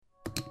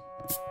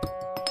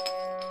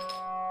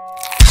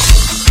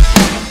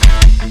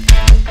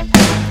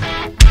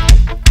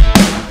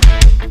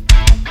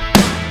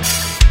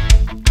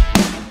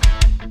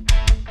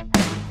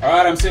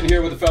sitting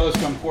here with the fellows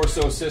from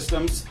Corso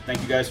Systems.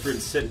 Thank you guys for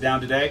sitting down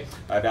today.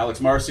 I have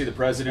Alex Marcy, the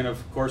president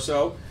of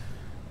Corso,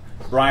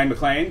 Brian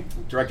McLean,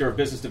 director of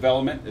business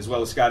development, as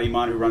well as Scott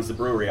Iman, who runs the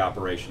brewery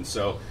operations.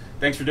 So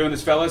thanks for doing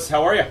this, fellas.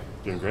 How are you?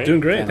 Doing great. Doing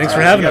great. Thanks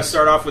for having us.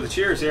 Start off with a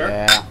cheers here.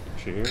 Yeah.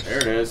 Cheers. There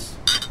it is.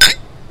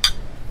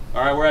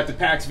 All right, we're at the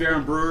Pax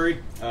Verum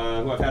Brewery, who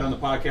I've had on the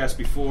podcast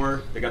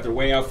before. They got their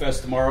Way Out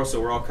Fest tomorrow, so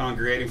we're all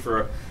congregating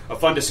for a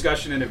fun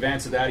discussion in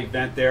advance of that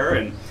event there.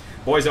 And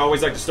boys, I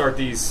always like to start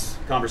these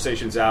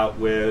conversations out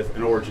with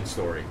an origin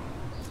story.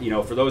 You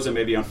know, for those that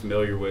may be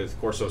unfamiliar with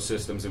Corso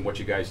Systems and what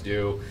you guys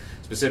do,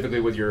 specifically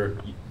with your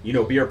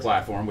beer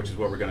platform, which is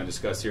what we're going to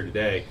discuss here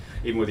today,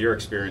 even with your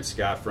experience,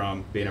 Scott,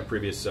 from being a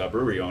previous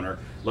brewery owner,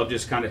 love to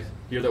just kind of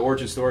hear the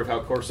origin story of how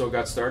Corso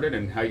got started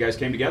and how you guys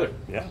came together.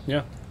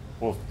 Yeah.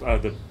 Well,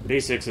 the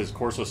basics is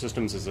Corso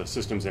Systems is a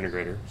systems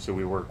integrator, so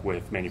we work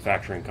with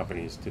manufacturing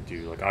companies to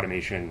do like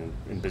automation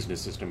and business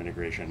system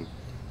integration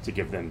to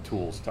give them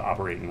tools to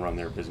operate and run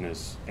their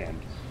business and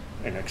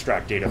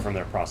extract data from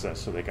their process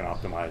so they can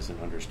optimize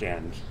and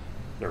understand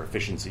their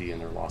efficiency and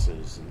their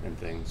losses and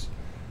things.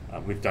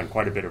 We've done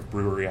quite a bit of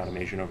brewery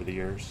automation over the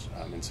years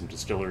and some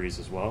distilleries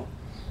as well.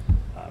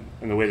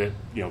 And the way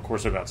that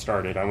Corso got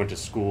started, I went to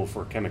school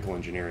for chemical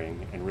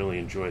engineering and really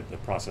enjoyed the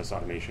process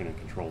automation and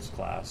controls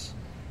class.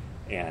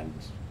 And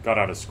got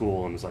out of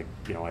school and was like,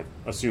 I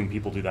assume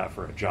people do that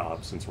for a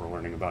job since we're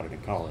learning about it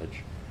in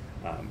college.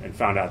 And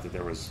found out that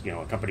there was,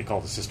 a company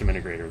called a system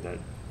integrator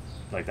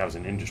that was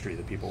an industry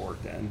that people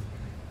worked in.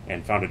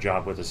 And found a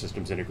job with a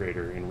systems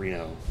integrator in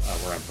Reno,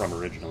 where I'm from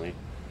originally.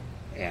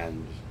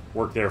 And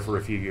worked there for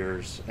a few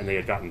years, and they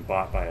had gotten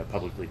bought by a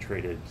publicly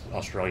traded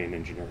Australian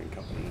engineering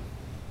company.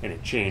 And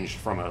it changed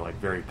from a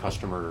very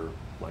customer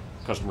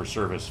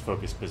service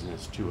focused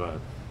business to a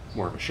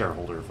more of a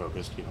shareholder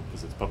focused,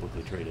 because it's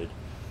publicly traded,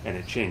 and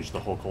it changed the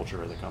whole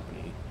culture of the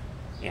company.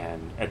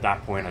 And at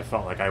that point, I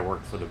felt like I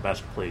worked for the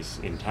best place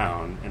in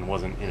town and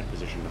wasn't in a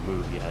position to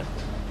move yet,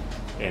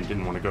 and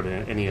didn't want to go to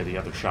any of the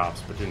other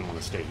shops, but didn't want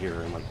to stay here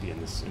and be in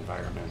this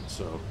environment.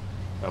 So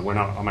I went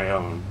out on my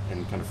own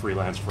and kind of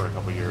freelanced for a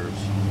couple years,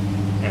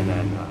 and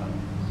then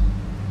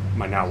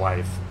my now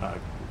wife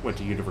went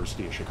to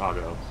University of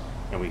Chicago,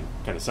 and we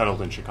kind of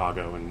settled in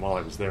Chicago. And while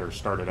I was there,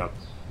 started up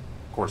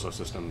Corso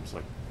Systems,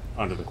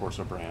 under the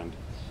Corso brand.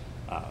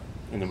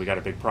 And then we got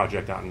a big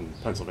project out in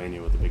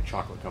Pennsylvania with a big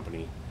chocolate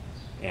company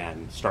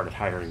and started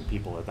hiring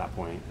people at that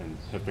point and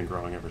have been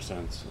growing ever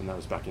since. And that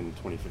was back in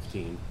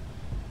 2015.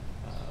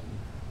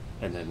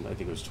 And then I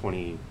think it was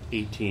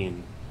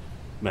 2018,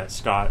 met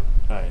Scott,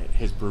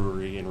 his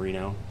brewery in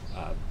Reno.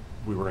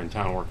 We were in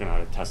town working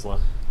out at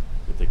Tesla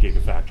at the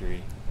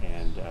Gigafactory,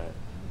 and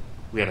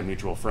we had a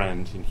mutual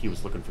friend, and he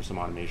was looking for some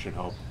automation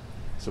help.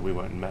 So we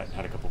went and met,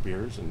 had a couple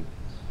beers, and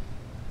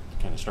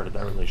kind of started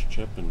that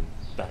relationship, and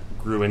that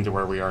grew into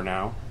where we are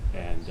now.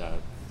 And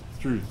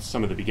through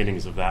some of the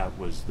beginnings of that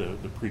was the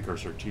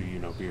precursor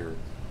to beer,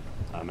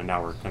 and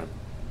now we're kind of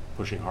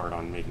pushing hard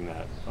on making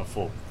that a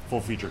full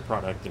featured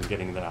product and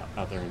getting that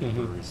out there into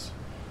breweries'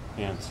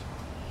 hands.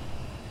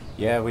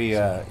 Yeah,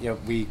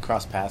 we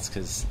crossed paths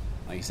because,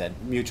 like you said,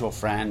 mutual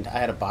friend. I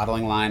had a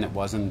bottling line that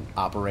wasn't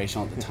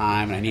operational at the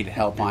time, and I needed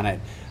help on it.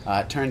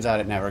 Turns out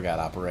it never got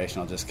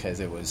operational just because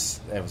it was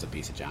a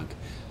piece of junk.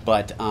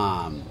 But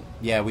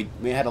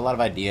we had a lot of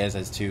ideas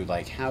as to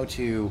how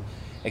to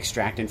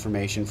extract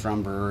information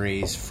from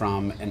breweries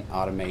from an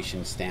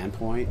automation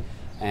standpoint,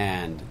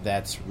 and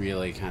that's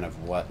really kind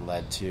of what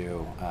led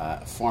to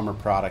a former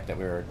product that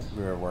we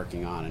were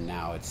working on, and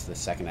now it's the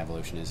second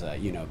evolution is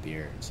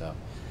beer. So,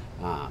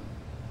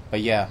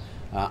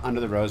 Under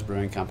the Rose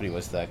Brewing Company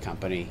was the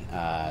company.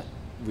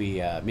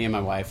 Me and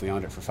my wife, we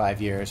owned it for 5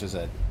 years. It was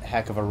a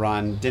heck of a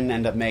run. Didn't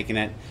end up making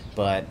it,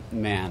 but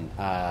man,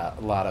 a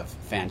lot of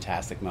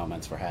fantastic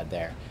moments were had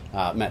there.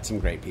 Met some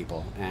great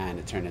people, and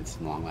it turned into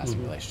some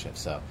long-lasting relationships.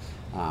 So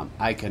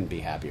I couldn't be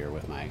happier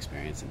with my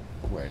experience and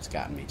where it's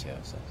gotten me to.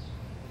 So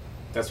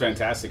That's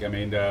fantastic. I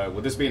mean,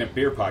 with this being a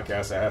beer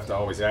podcast, I have to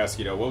always ask,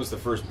 what was the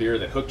first beer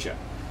that hooked you?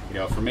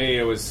 For me,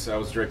 I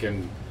was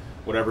drinking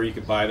whatever you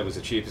could buy that was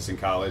the cheapest in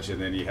college,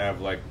 and then you have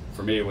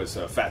for me it was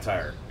a Fat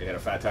Tire. You had a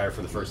Fat Tire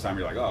for the first time.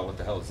 You're like, oh, what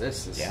the hell is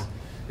this?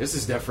 This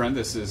is different.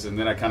 And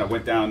then I kind of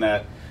went down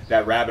that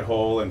rabbit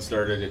hole and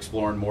started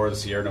exploring more of the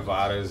Sierra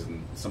Nevadas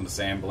and some of the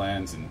sand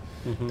blends and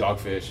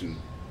Dogfish. And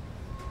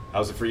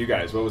how's it for you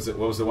guys? What was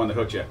the one that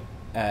hooked you?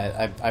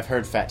 I've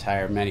heard Fat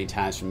Tire many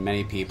times from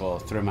many people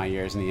through my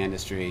years in the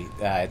industry.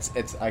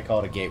 It's I call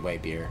it a gateway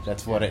beer.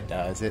 That's what it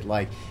does.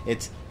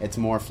 It's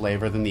more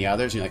flavor than the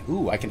others. You're like,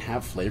 ooh, I can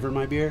have flavor in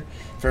my beer.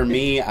 For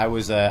me, I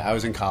was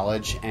in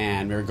college,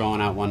 and we were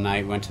going out one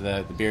night. Went to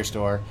the beer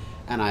store,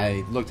 and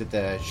I looked at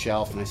the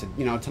shelf, and I said,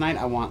 tonight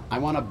I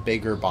want a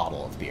bigger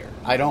bottle of beer.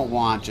 I don't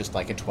want just a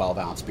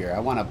 12-ounce beer. I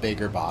want a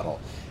bigger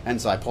bottle.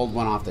 And so I pulled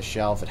one off the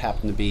shelf. It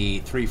happened to be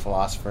Three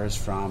Philosophers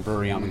from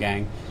Brewery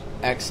Ommegang.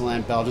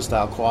 Excellent Belgian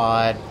style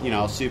quad,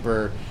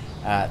 super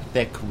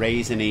thick,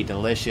 raisiny,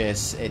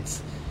 delicious.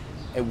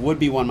 it would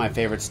be one of my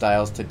favorite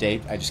styles to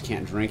date. I just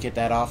can't drink it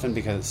that often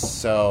because it's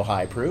so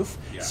high proof.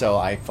 Yeah. So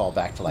I fall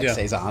back to like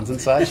saisons and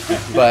such.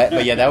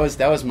 but yeah, that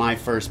was my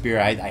first beer.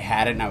 I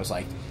had it and I was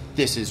like,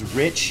 this is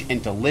rich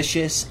and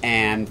delicious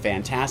and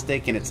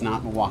fantastic, and it's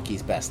not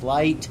Milwaukee's Best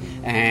Light,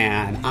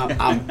 and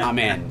I'm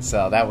in.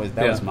 So that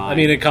was mine. I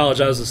mean, in college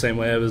I was the same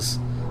way. I was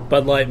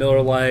Bud Light,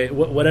 Miller Lite,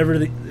 whatever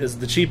is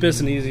the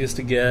cheapest and easiest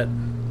to get,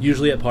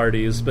 usually at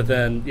parties. But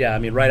then, yeah, I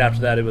mean, right after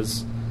that, it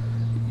was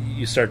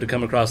you start to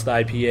come across the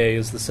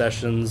IPAs, the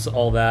sessions,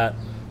 all that,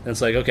 and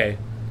it's like, okay,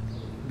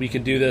 we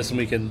can do this, and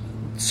we can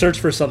search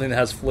for something that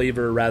has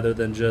flavor rather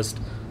than just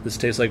this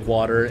tastes like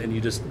water, and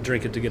you just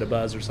drink it to get a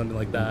buzz or something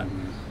like that.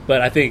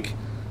 But I think,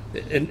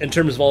 in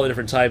terms of all the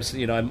different types,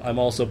 you know, I'm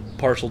also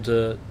partial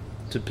to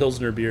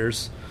Pilsner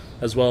beers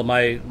as well.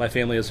 My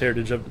family has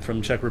heritage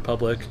from Czech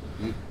Republic,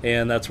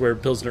 and that's where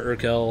Pilsner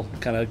Urquell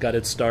kind of got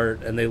its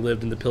start, and they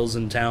lived in the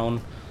Pilsen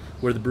town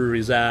where the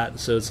brewery's at.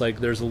 So it's like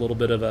there's a little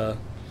bit of a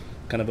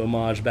kind of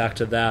homage back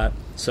to that.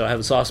 So I have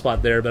a soft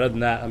spot there. But other than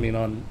that, I mean,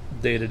 on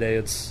day to day,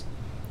 it's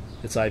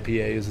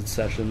IPAs, it's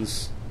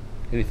sessions,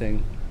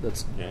 anything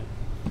that's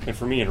And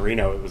for me in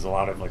Reno, it was a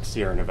lot of like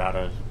Sierra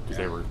Nevada because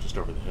they were just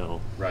over the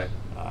hill. Right.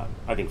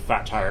 I think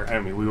Fat Tire. I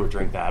mean, we would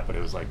drink that, but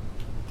it was like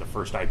the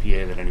first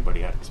IPA that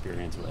anybody had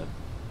experience with.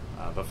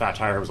 But Fat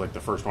Tire was like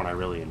the first one I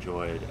really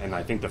enjoyed, and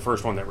I think the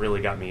first one that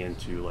really got me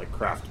into like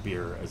craft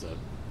beer as a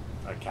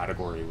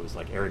category was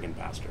like Arrogant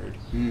Bastard.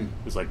 It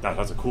was like that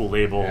has a cool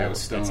label. Yeah, it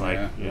was Stone, it's like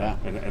yeah.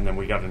 And then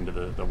we got into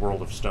the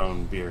world of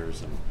Stone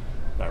beers, and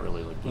that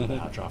really like blew the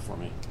hatch off for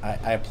me.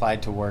 I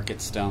applied to work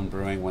at Stone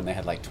Brewing when they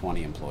had like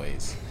 20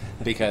 employees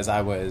because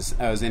I was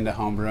into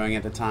home brewing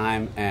at the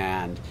time,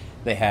 and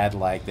they had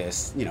like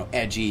this, you know,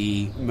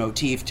 edgy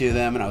motif to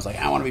them, and I was like,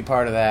 I want to be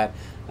part of that.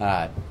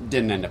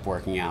 Didn't end up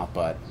working out,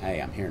 but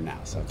hey, I'm here now,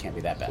 so it can't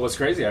be that bad. Well, it's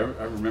crazy. I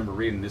remember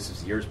reading, this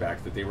is years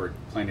back, that they were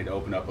planning to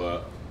open up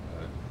a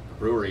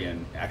brewery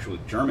in actually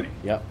Germany.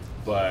 Yep.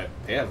 But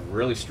they have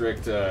really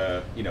strict,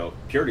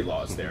 purity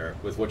laws there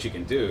with what you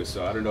can do.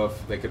 So I don't know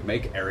if they could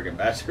make Arrogant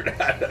Bastard.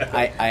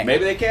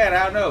 Maybe they can.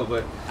 I don't know.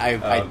 But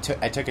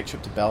I took a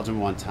trip to Belgium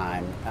one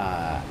time,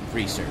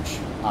 research,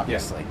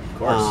 obviously. Yeah, of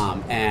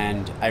course.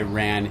 And I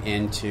ran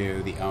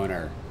into the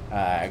owner,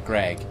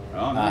 Greg,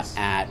 nice.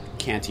 at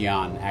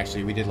Cantillon.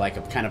 Actually, we did like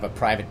a kind of a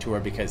private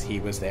tour because he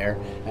was there,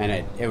 and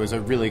it was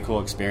a really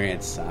cool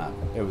experience.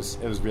 It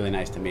was really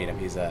nice to meet him.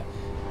 He's a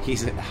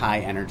high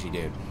energy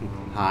dude.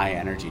 High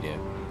energy dude.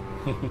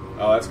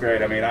 Oh, that's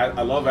great. I mean,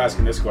 I love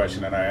asking this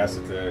question, and I asked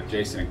it to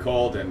Jason and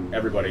Colt and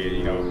everybody,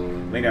 you know,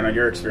 leaning on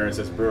your experience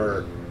as a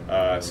brewer,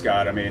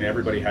 Scott. I mean,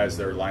 everybody has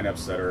their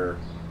lineups that are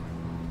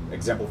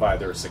exemplify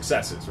their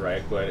successes,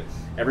 right? But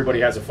everybody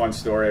has a fun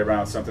story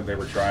around something they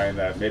were trying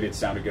that maybe it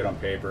sounded good on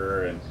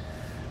paper, and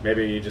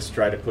maybe you just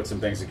tried to put some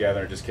things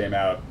together and just came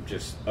out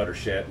just utter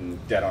shit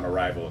and dead on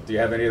arrival. Do you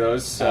have any of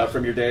those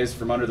from your days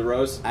from Under the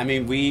Rose? I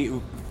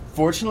mean,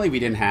 fortunately, we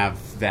didn't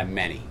have that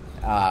many.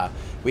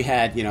 We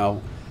had, you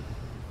know,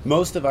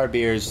 most of our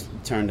beers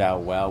turned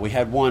out well. We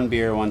had one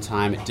beer one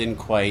time.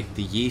 The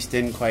yeast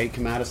didn't quite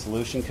come out of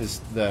solution because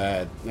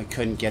I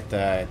couldn't get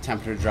the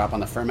temperature to drop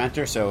on the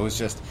fermenter. So it was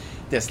just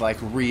this like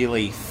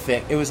really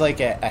thick. It was like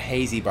a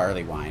hazy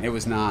barley wine. It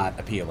was not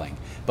appealing.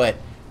 But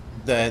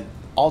the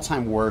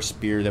all-time worst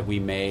beer that we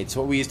made.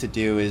 So what we used to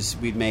do is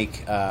we'd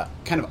make kind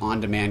of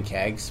on-demand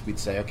kegs. We'd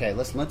say, okay,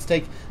 let's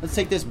take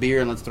this beer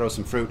and let's throw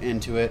some fruit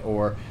into it,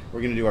 or we're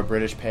going to do our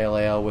British Pale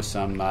Ale with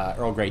some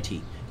Earl Grey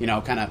tea. You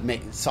know, kind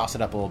of sauce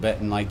it up a little bit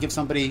and like give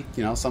somebody,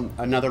 you know,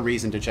 another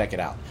reason to check it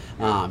out.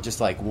 Just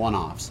like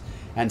one-offs.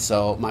 And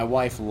so my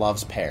wife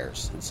loves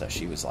pears, and so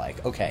she was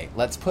like, okay,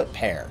 let's put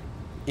pear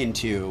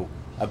into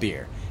a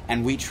beer.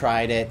 And we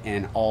tried it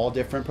in all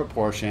different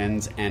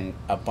proportions and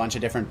a bunch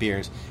of different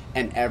beers.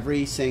 And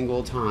every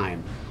single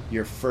time,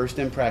 your first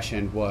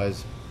impression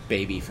was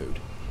baby food.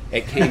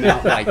 It came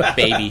out like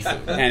baby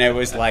food. And it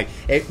was like,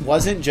 it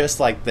wasn't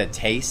just like the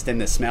taste and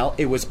the smell.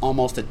 It was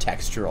almost a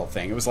textural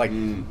thing. It was like,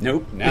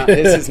 nope, no,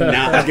 this is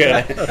not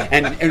good.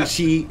 And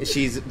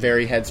she's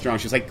very headstrong.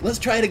 She was like, let's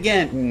try it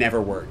again. Never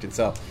worked. And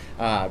so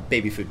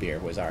baby food beer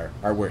was our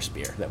worst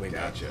beer that we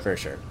made, for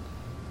sure.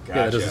 Gotcha.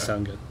 Yeah, that doesn't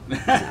sound good.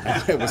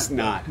 It was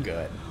not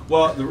good.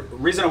 Well, the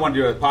reason I want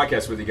to do a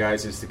podcast with you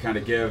guys is to kind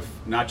of give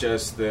not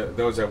just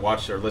those that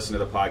watch or listen to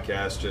the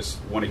podcast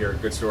just want to hear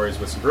good stories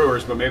with some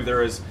brewers, but maybe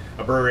there is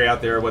a brewery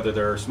out there, whether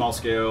they're small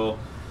scale,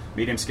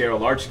 medium scale,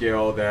 large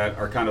scale, that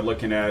are kind of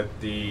looking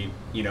at the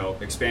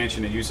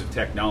expansion and use of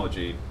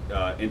technology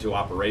into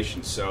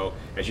operations. So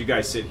as you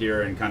guys sit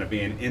here and kind of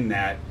being in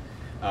that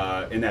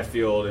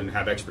field and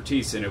have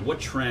expertise in it, what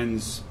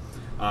trends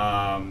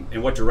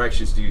and what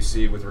directions do you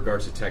see with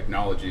regards to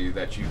technology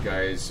that you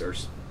guys are,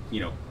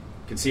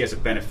 can see as a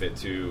benefit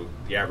to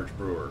the average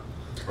brewer,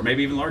 or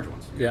maybe even large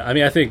ones? Yeah, I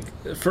mean, I think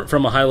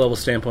from a high level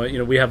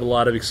standpoint, we have a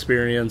lot of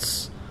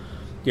experience,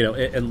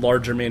 in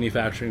larger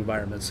manufacturing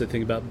environments. So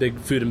think about big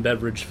food and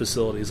beverage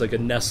facilities like a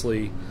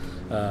Nestle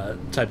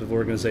type of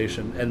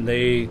organization, and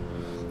they,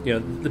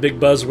 the big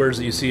buzzwords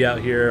that you see out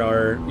here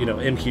are,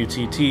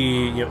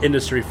 MQTT,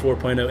 Industry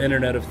 4.0,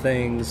 Internet of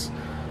Things.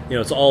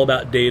 it's all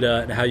about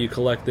data and how you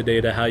collect the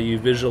data, how you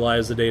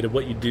visualize the data,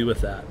 what you do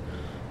with that.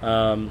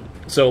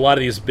 So a lot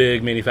of these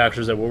big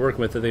manufacturers that we're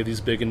working with, they have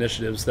these big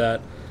initiatives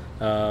that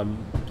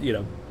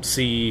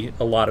see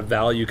a lot of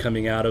value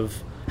coming out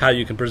of how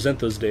you can present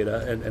those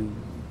data and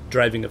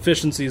driving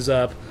efficiencies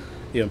up,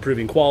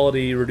 improving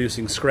quality,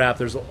 reducing scrap.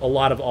 There's a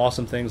lot of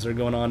awesome things that are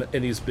going on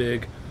in these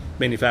big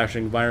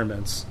manufacturing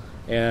environments.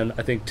 And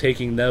I think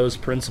taking those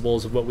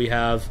principles of what we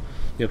have,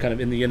 kind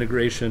of in the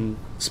integration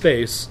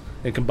space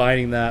and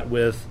combining that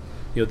with,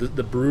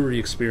 the brewery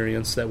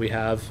experience that we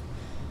have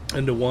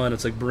into one,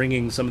 it's like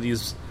bringing some of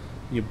these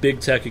big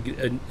tech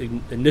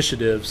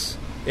initiatives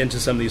into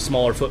some of these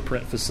smaller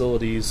footprint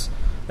facilities.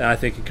 And I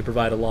think it could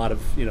provide a lot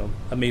of,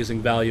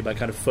 amazing value by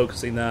kind of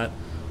focusing that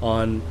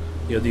on,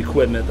 the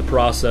equipment, the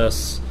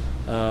process,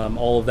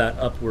 all of that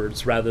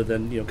upwards rather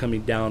than,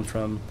 coming down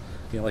from,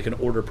 like an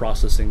order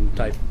processing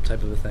type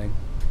of a thing.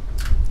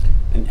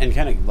 And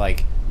kind of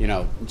like,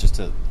 just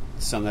to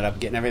sum that up,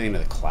 getting everything to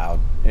the cloud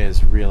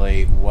is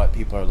really what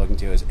people are looking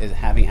to, is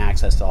having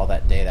access to all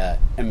that data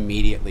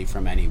immediately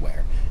from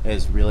anywhere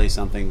is really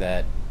something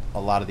that a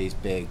lot of these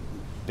big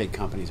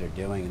companies are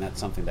doing, and that's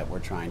something that we're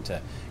trying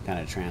to kind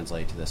of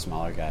translate to the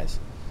smaller guys.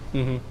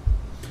 Mm-hmm.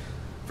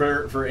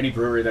 For any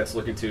brewery that's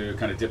looking to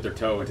kind of dip their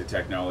toe into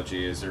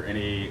technology, is there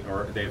any,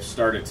 or they've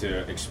started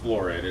to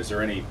explore it, is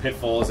there any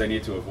pitfalls they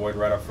need to avoid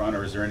right up front,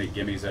 or is there any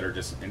gimmies that are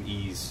just an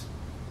ease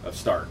of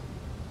start,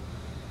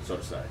 so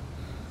to say?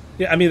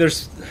 Yeah, I mean,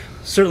 there's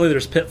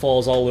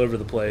pitfalls all over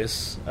the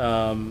place.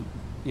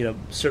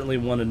 Certainly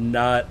want to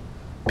not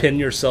pin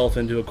yourself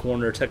into a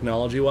corner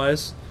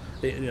technology-wise.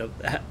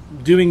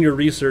 Doing your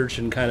research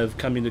and kind of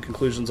coming to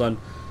conclusions on,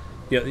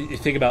 you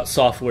think about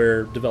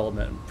software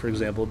development, for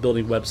example,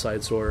 building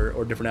websites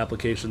or different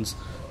applications.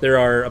 There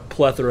are a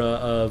plethora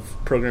of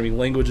programming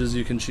languages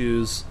you can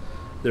choose.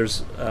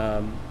 There's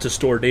to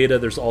store data.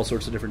 There's all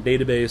sorts of different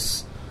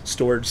database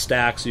storage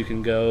stacks you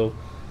can go.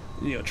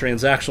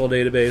 Transactional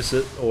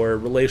databases or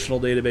relational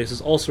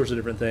databases, all sorts of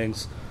different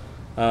things.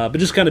 But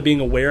just kind of being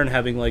aware and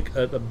having like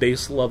a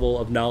base level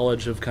of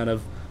knowledge of kind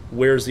of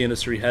where's the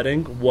industry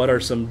heading, what are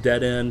some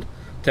dead end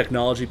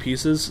technology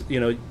pieces.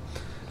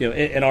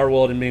 In our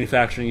world in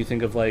manufacturing, you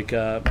think of like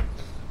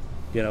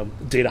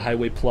data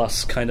highway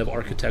plus kind of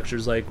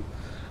architectures. Like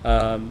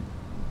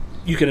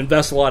you can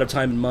invest a lot of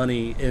time and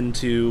money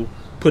into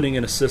putting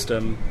in a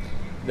system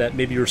that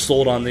maybe you're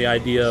sold on the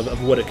idea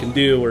of what it can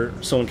do, or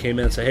someone came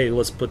in and said, hey,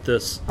 let's put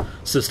this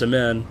system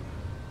in.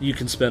 You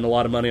can spend a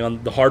lot of money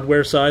on the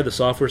hardware side, the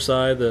software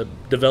side, the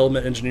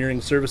development,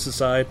 engineering, services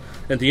side.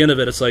 At the end of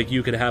it, it's like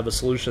you could have a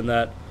solution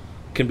that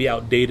can be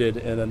outdated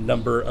in a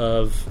number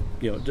of,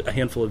 a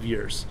handful of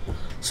years.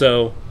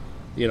 So,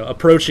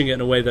 approaching it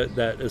in a way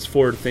that is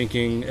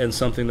forward-thinking and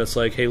something that's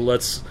like, hey,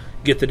 let's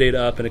get the data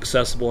up and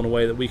accessible in a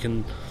way that we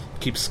can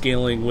keep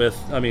scaling with.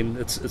 I mean,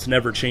 it's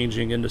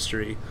never-changing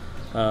industry.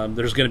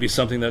 There's going to be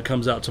something that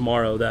comes out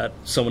tomorrow that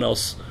someone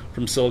else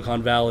from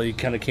Silicon Valley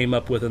kind of came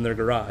up with in their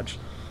garage.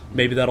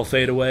 Maybe that'll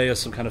fade away as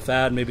some kind of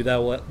fad. Maybe that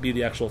will be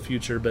the actual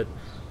future, but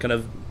kind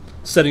of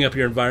setting up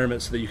your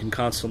environment so that you can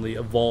constantly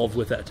evolve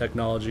with that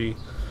technology.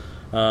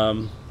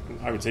 I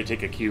would say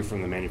take a cue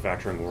from the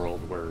manufacturing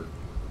world where,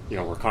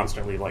 we're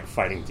constantly like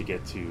fighting to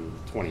get to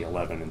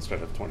 2011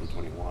 instead of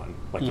 2021,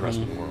 like the rest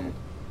of the world,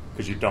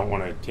 because you don't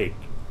want to take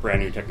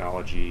brand new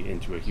technology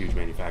into a huge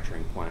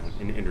manufacturing plant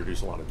and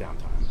introduce a lot of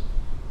downtime.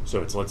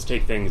 So let's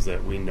take things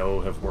that we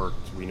know have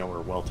worked, we know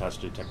are well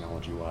tested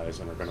technology-wise,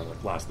 and are going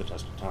to last the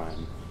test of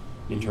time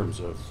in terms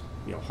of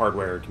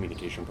hardware,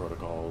 communication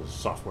protocols,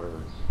 software,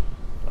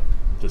 like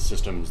the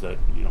systems that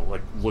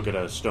look at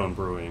a Stone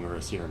Brewing or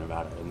a Sierra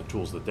Nevada and the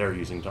tools that they're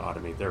using to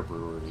automate their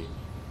brewery,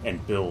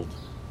 and build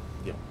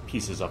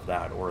pieces of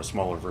that or a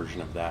smaller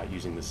version of that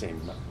using the same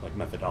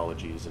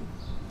methodologies and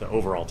the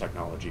overall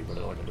technology, but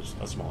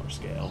at a smaller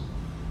scale.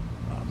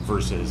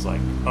 Versus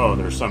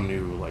there's some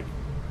new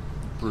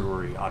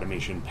brewery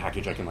automation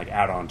package I can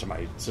add on to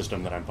my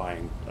system that I'm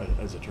buying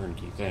as a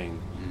turnkey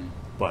thing,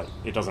 but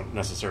it doesn't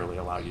necessarily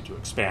allow you to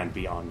expand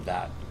beyond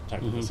that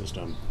type of a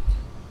system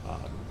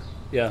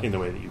in the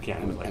way that you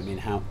can. I mean,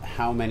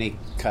 how many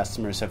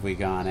customers have we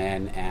gone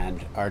in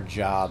and our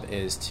job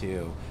is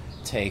to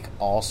take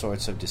all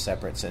sorts of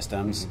separate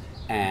systems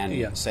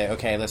and say,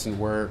 okay, listen,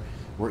 we're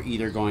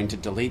either going to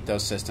delete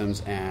those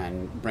systems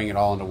and bring it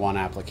all into one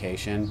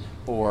application,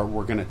 or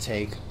we're going to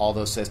take all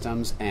those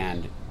systems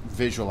and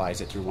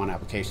visualize it through one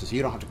application, so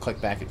you don't have to click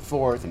back and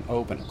forth and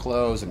open and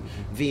close and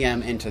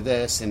VM into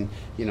this, and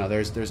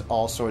there's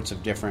all sorts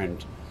of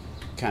different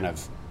kind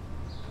of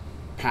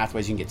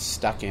pathways you can get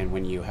stuck in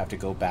when you have to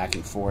go back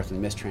and forth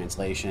and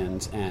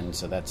mistranslations, and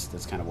so that's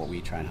kind of what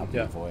we try and help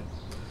you avoid.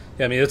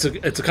 Yeah, I mean,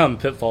 it's a common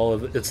pitfall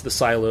of it's the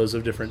silos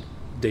of different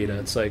data.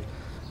 It's like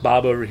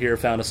Bob over here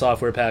found a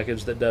software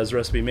package that does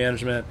recipe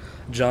management.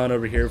 John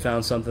over here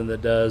found something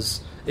that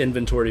does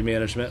inventory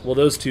management. Well,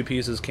 those two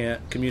pieces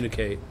can't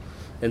communicate.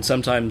 And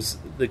sometimes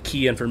the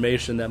key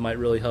information that might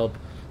really help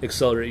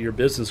accelerate your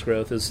business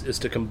growth is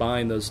to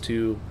combine those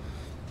two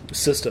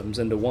systems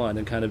into one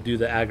and kind of do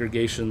the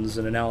aggregations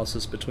and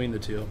analysis between the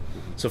two.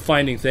 So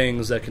finding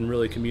things that can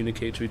really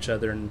communicate to each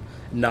other and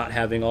not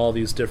having all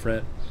these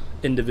different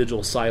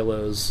individual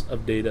silos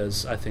of data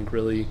is, I think,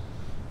 really,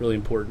 really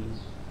important.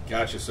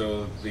 Gotcha.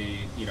 So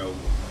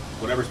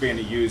whatever's being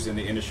used in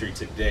the industry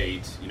to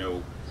date,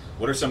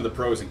 what are some of the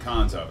pros and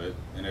cons of it?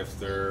 And if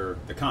they're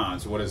the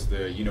cons, what does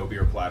the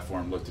Beer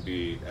platform look to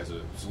be as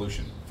a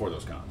solution for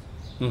those cons?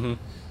 Mm-hmm.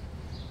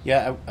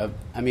 Yeah,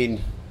 I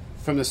mean,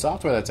 from the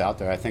software that's out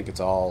there, I think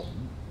it's all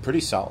pretty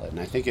solid, and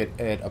I think it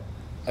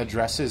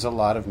addresses a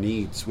lot of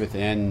needs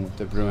within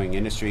the brewing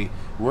industry.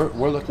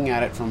 We're looking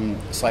at it from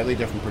a slightly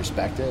different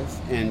perspective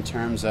in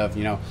terms of,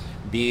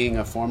 being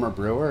a former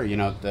brewer,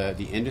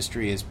 the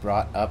industry is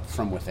brought up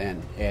from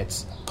within.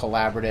 It's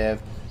collaborative.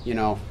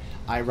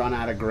 I run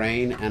out of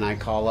grain and I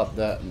call up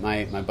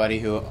my buddy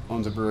who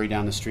owns a brewery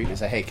down the street and I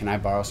say, hey, can I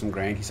borrow some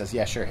grain? He says,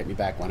 yeah, sure, hit me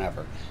back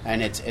whenever.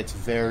 And it's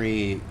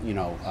very,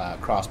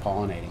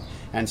 cross-pollinating.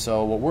 And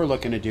so what we're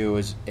looking to do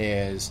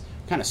is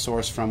kind of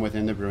source from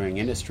within the brewing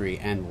industry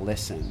and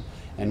listen.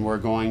 And we're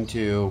going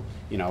to,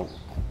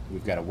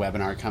 we've got a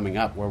webinar coming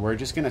up where we're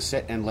just going to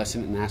sit and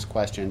listen and ask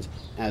questions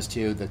as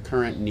to the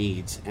current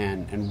needs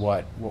and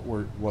what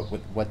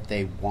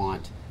they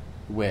want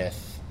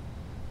with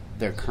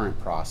their current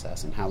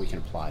process and how we can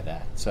apply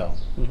that. So,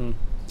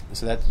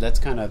 so that's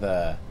kind of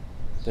the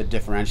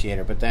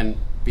differentiator. But then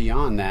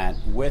beyond that,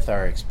 with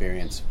our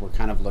experience, we're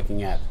kind of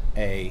looking at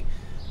a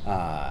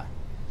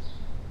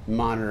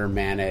monitor,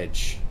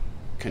 manage,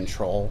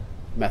 control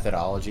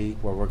methodology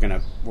where we're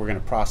gonna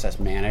process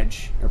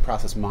manage or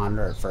process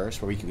monitor at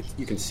first, where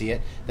you can see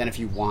it. Then if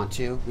you want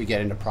to, we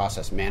get into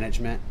process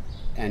management,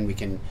 and we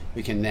can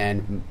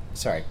then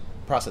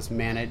process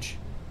manage.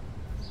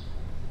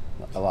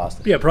 I lost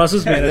it. Yeah,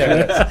 process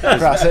management.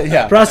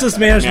 Process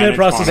management,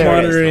 process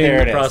monitoring,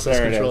 process process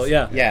control.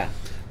 Yeah.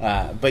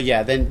 But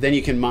then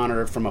you can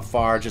monitor from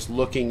afar, just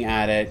looking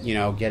at it,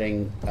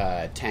 getting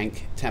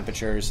tank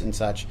temperatures and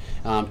such,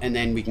 and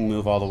then we can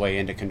move all the way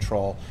into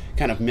control,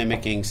 kind of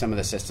mimicking some of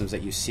the systems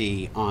that you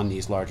see on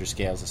these larger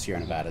scales, the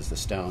Sierra Nevadas, the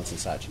Stones and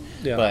such.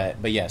 Yeah.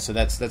 But yeah, so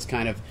that's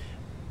kind of,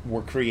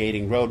 we're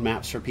creating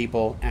roadmaps for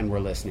people and we're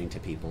listening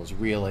to people is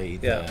really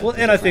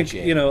and I think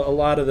a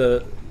lot of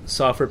the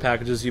software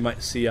packages you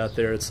might see out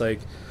there, it's like,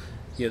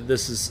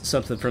 this is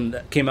something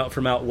that came out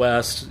from out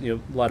west. A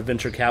lot of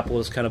venture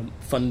capitalists kind of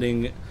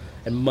funding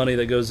and money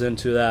that goes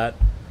into that.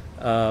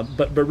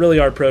 But really,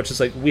 our approach is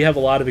like, we have a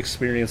lot of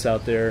experience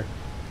out there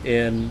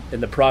in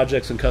the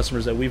projects and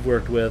customers that we've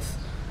worked with,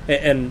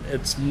 and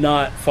it's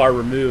not far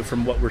removed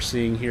from what we're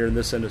seeing here in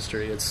this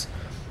industry. It's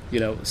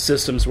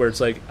systems where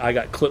it's like, I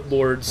got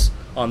clipboards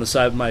on the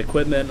side of my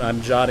equipment, and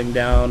I'm jotting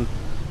down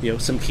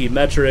some key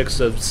metrics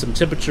of some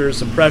temperatures,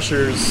 some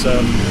pressures,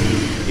 some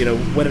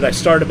when did I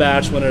start a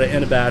batch, when did I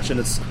end a batch, and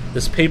it's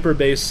this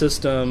paper-based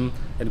system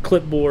and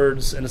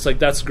clipboards, and it's like,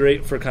 that's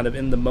great for kind of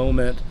in the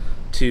moment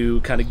to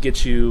kind of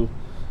get you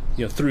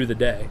through the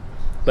day.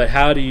 But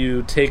how do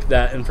you take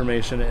that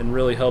information and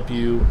really help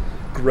you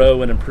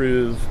grow and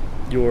improve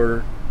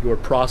your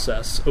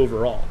process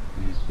overall?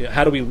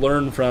 How do we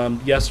learn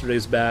from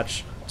yesterday's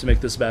batch to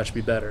make this batch be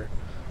better?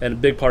 And a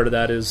big part of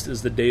that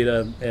is the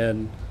data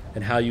and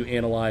how you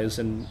analyze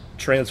and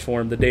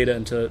transform the data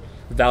into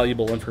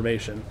valuable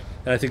information.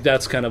 And I think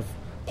that's kind of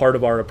part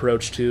of our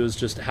approach too, is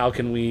just how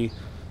can we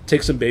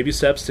take some baby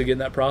steps to get in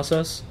that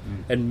process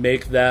and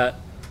make that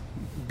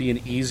be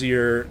an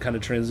easier kind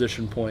of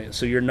transition point.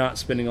 So you're not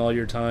spending all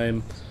your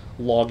time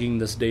logging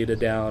this data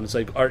down. It's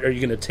like, are you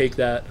going to take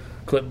that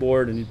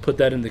clipboard and you put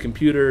that in the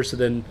computer, so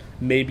then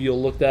maybe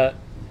you'll look at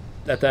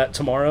that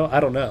tomorrow? I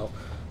don't know.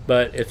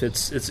 But if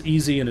it's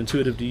easy and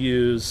intuitive to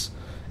use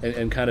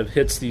and kind of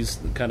hits these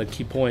kind of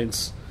key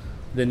points,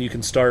 then you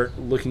can start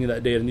looking at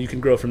that data and you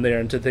can grow from there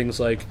into things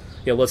like,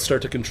 let's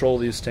start to control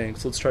these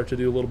tanks. Let's start to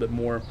do a little bit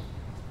more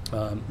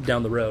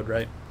down the road,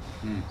 right?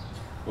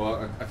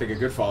 Well, I think a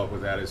good follow-up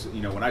with that is,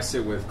 when I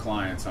sit with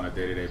clients on a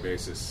day-to-day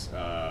basis,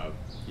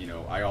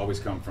 I always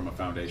come from a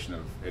foundation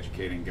of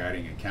educating,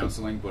 guiding, and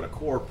counseling, but a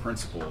core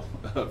principle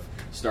of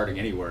starting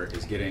anywhere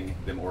is getting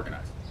them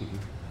organized.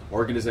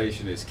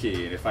 Organization is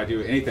key, and if I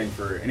do anything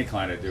for any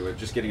client I do it,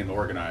 just getting them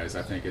organized,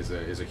 I think is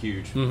a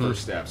huge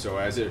first step. So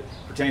as it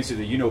pertains to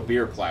the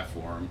Beer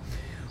platform,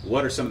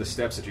 what are some of the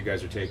steps that you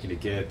guys are taking to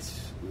get,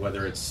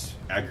 whether it's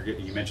aggregate,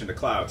 you mentioned the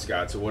cloud,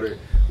 Scott, so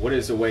what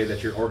is the way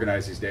that you're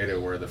organizing these data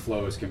where the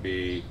flows can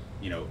be,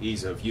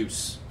 ease of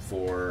use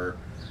for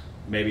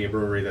maybe a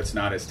brewery that's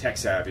not as tech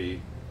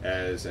savvy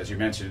as you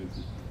mentioned,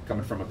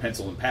 coming from a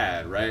pencil and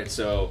pad, right?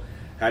 So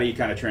how do you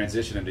kind of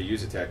transition them to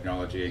use the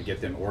technology and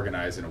get them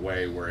organized in a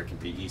way where it can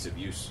be ease of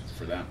use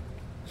for them?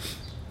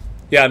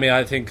 Yeah,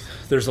 I think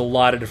there's a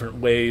lot of different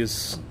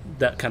ways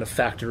that kind of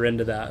factor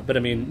into that.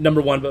 But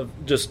number one,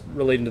 but just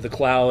relating to the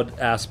cloud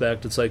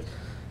aspect, it's like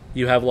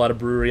you have a lot of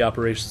brewery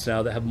operations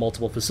now that have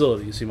multiple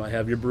facilities. You might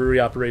have your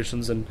brewery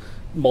operations and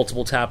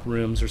multiple tap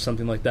rooms or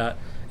something like that,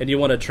 and you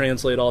want to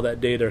translate all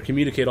that data or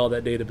communicate all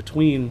that data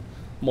between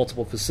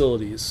multiple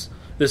facilities.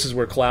 This is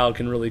where cloud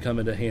can really come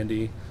into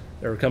handy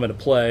or come into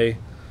play.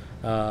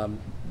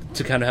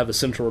 to kind of have a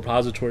central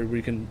repository where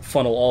you can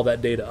funnel all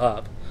that data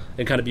up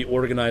and kind of be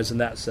organized in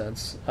that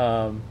sense.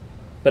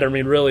 But I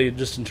mean, really,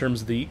 just in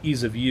terms of the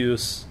ease of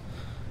use,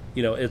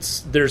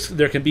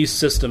 there can be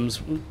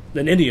systems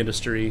in any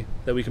industry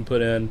that we can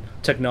put in,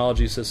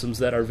 technology systems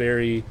that are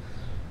very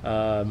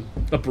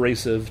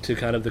abrasive to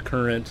kind of the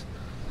current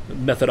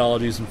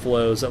methodologies and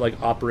flows that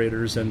like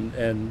operators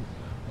and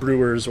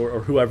brewers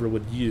or whoever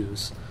would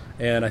use.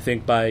 And I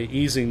think by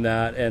easing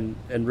that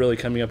and really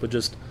coming up with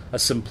just a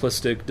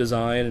simplistic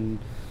design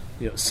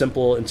and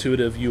simple,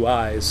 intuitive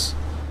UIs,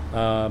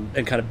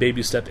 and kind of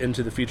baby step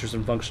into the features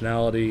and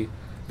functionality,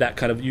 that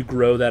kind of you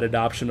grow that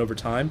adoption over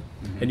time,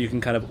 and you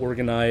can kind of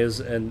organize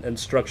and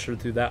structure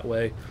through that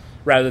way,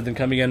 rather than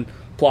coming in,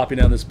 plopping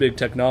down this big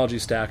technology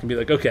stack and be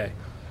like, okay,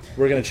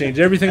 we're going to change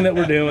everything that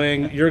we're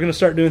doing. You're going to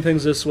start doing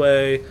things this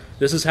way.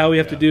 This is how we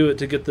have to do it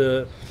to get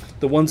the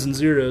ones and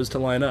zeros to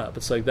line up.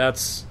 It's like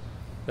that's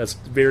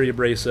very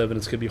abrasive, and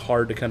it's going to be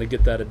hard to kind of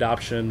get that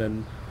adoption.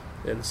 And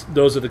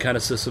those are the kind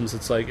of systems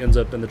that's like ends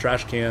up in the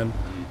trash can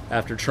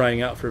after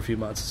trying out for a few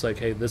months. It's like,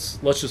 hey, let's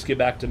just get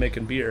back to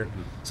making beer.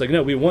 It's like,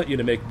 no, we want you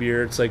to make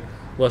beer. It's like,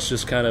 let's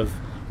just kind of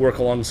work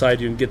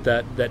alongside you and get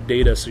that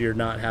data so you're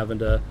not having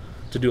to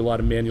do a lot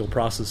of manual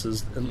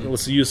processes. And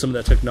let's use some of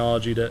that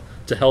technology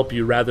to help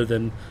you rather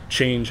than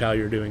change how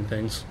you're doing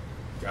things.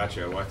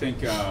 Gotcha. Well, I think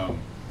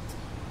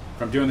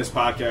from doing this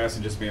podcast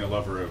and just being a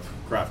lover of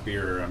craft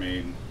beer, I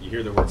mean, you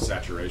hear the word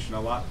saturation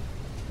a lot.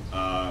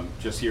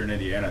 Just here in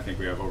Indiana, I think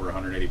we have over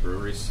 180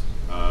 breweries,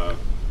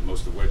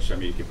 most of which, I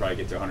mean, you could probably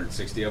get to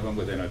 160 of them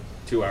within a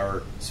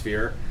 2-hour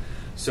sphere.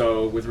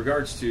 So with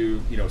regards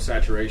to,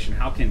 saturation,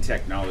 how can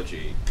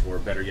technology, or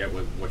better yet,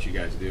 with what you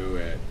guys do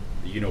at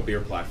the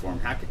Beer platform,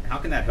 how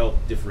can that help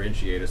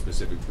differentiate a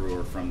specific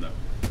brewer from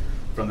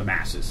the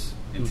masses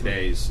in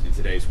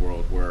today's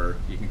world, where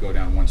you can go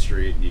down one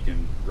street and you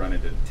can run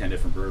into 10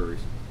 different breweries?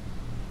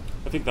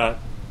 I think that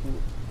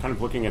kind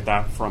of looking at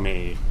that from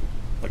a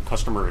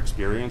customer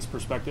experience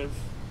perspective,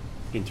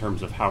 in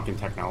terms of how can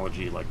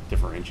technology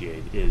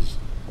differentiate, is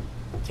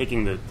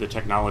taking the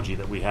technology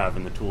that we have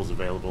and the tools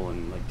available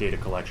in data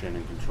collection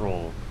and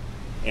control,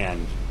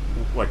 and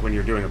when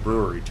you're doing a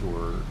brewery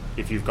tour,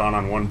 if you've gone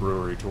on one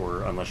brewery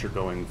tour, unless you're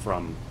going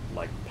from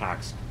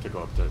PAX to go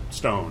up to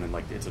Stone, and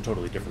it's a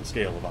totally different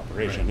scale of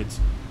operation. Right.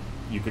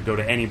 You could go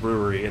to any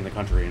brewery in the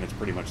country and it's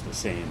pretty much the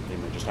same. They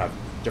may just have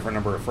different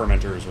number of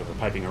fermenters or the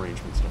piping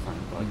arrangement's different,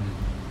 but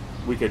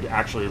we could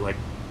actually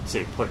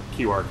say put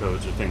QR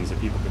codes or things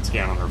that people could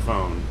scan on their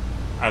phone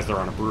as they're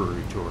on a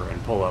brewery tour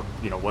and pull up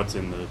what's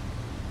in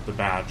the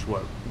batch,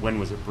 when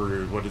was it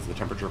brewed, what does the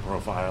temperature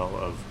profile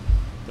of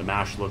the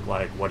mash look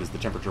like, what does the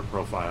temperature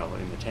profile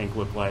in the tank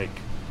look like,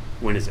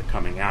 when is it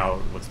coming out,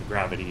 what's the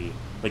gravity,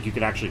 you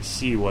could actually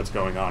see what's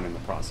going on in the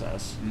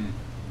process.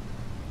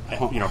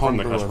 From the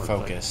Homebrewer customer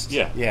focused.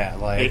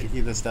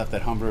 The stuff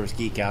that homebrewers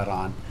geek out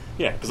on.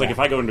 Yeah, because if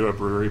I go into a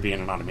brewery being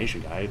an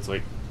automation guy, it's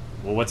like,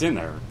 well, what's in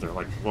there? They're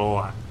like,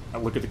 well, I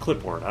look at the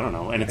clipboard. I don't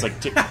know. And it's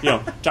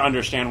to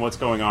understand what's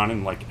going on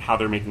and how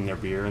they're making their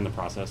beer and the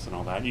process and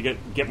all that. You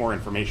get more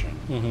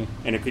information,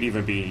 and it could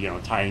even be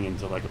tying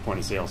into a point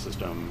of sale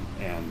system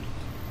and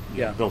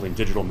building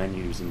digital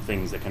menus and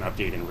things that can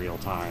update in real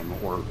time,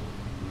 or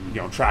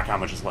track how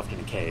much is left in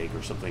a keg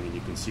or something, and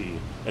you can see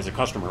as a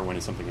customer when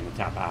is something going to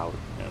tap out,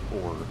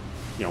 or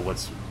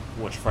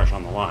what's fresh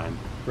on the line.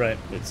 Right.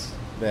 It's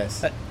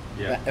this.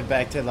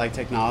 Back to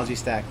technology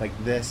stack,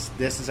 this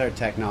is our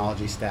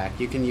technology stack.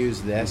 You can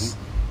use this.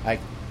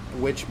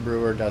 Which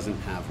brewer doesn't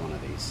have one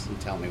of these? You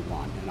tell me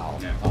one, and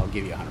I'll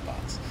give you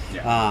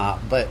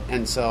 $100.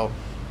 And so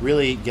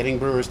really getting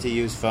brewers to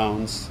use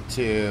phones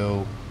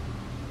to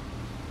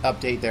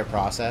update their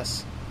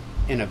process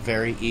in a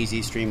very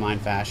easy,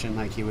 streamlined fashion,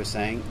 like he was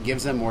saying,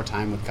 gives them more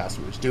time with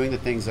customers, doing the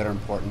things that are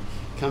important,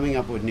 coming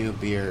up with new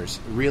beers,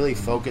 really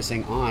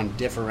focusing on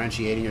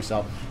differentiating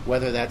yourself,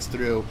 whether that's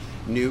through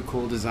new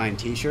cool design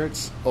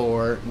t-shirts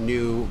or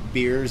new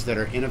beers that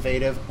are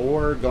innovative,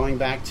 or going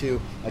back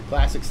to a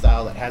classic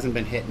style that hasn't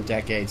been hit in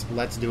decades.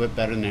 Let's do it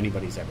better than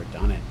anybody's ever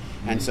done it.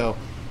 And so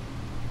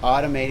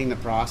automating the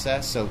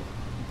process so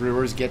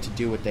brewers get to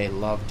do what they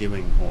love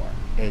doing more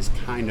is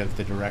kind of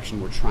the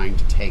direction we're trying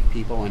to take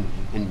people.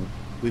 And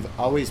we've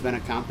always been a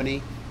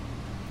company,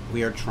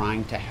 we are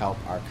trying to help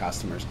our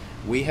customers.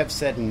 We have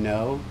said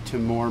no to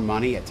more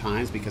money at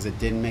times because it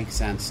didn't make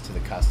sense to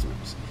the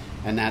customers.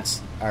 And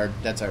that's our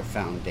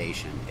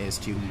foundation, is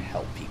to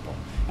help people.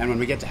 And when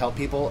we get to help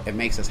people, it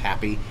makes us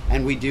happy,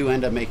 and we do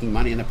end up making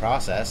money in the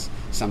process.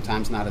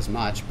 Sometimes not as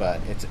much,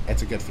 but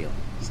it's a good feeling.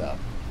 So, well,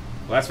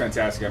 that's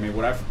fantastic. I mean,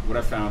 what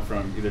I've found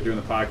from either doing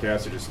the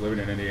podcast or just living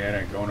in Indiana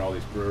and going to all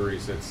these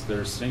breweries,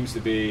 there's 3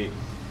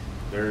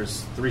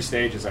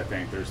 stages. I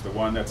think there's the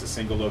one that's a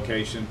single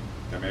location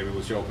that maybe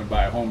was opened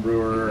by a home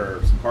brewer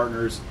or some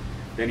partners.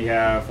 Then you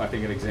have, I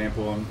think, an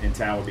example in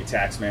town would be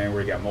Taxman,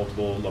 where you got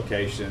multiple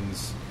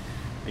locations,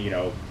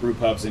 brew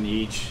pubs in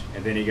each,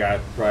 and then you got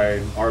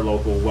probably our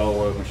local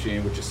well-oiled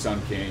machine, which is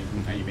Sun King.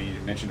 And you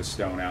mentioned a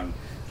Stone out in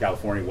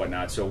California and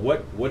whatnot. So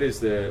what is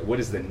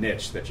the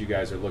niche that you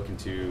guys are looking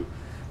to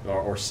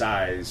or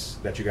size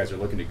that you guys are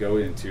looking to go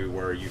into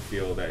where you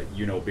feel that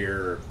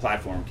beer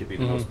platform could be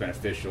the most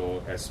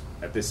beneficial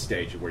at this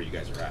stage of where you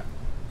guys are at?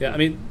 Yeah, I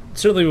mean,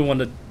 certainly we want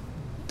to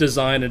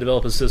design and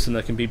develop a system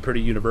that can be pretty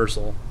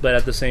universal, but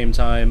at the same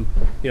time,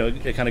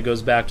 it kind of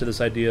goes back to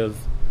this idea of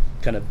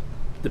kind of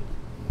the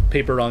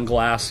paper on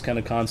glass kind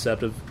of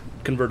concept of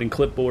converting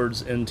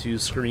clipboards into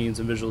screens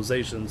and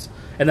visualizations,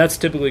 and that's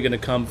typically going to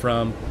come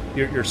from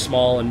your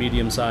small and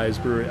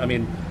medium-sized brewery. I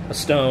mean, a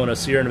Stone, a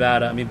Sierra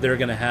Nevada, I mean, they're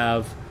going to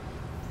have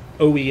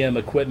OEM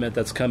equipment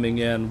that's coming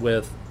in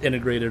with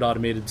integrated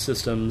automated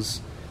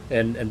systems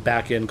and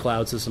back-end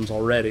cloud systems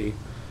already.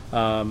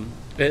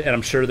 And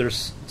I'm sure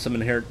there's some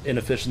inherent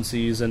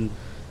inefficiencies and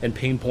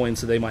pain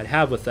points that they might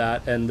have with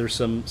that, and there's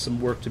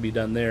some work to be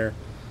done there.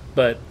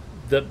 But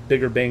the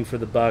bigger bang for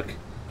the buck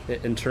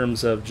in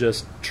terms of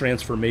just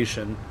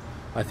transformation,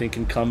 I think,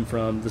 can come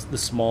from the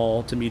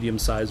small to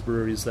medium-sized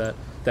breweries that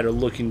are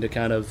looking to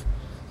kind of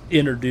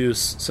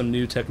introduce some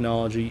new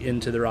technology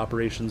into their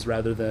operations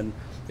rather than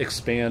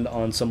expand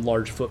on some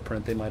large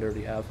footprint they might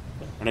already have.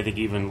 And I think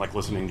even like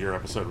listening to your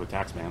episode with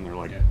Taxman, they're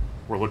like,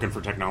 we're looking for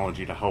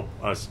technology to help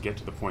us get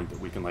to the point that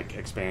we can like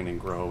expand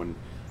and grow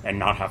and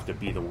not have to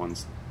be the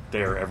ones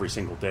there every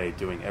single day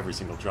doing every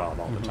single job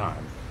all the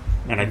time.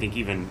 And I think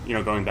even,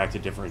 going back to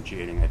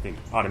differentiating, I think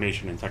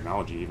automation and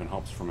technology even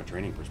helps from a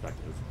training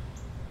perspective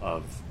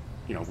of,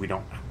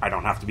 I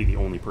don't have to be the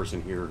only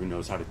person here who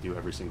knows how to do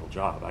every single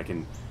job. I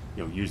can,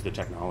 use the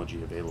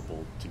technology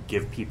available to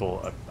give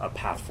people a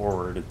path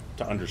forward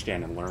to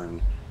understand and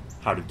learn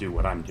how to do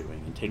what I'm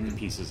doing and take the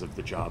pieces of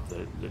the job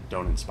that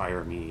don't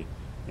inspire me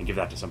and give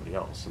that to somebody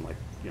else. And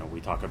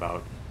we talk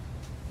about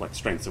like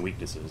strengths and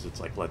weaknesses. It's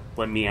like,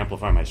 let me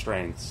amplify my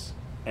strengths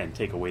and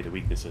take away the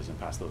weaknesses and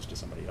pass those to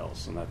somebody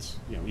else. And that's,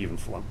 even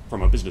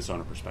from a business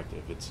owner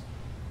perspective, it's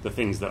the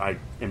things that I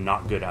am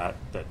not good at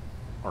that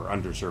are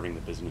underserving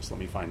the business. Let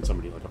me find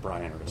somebody like a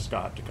Brian or a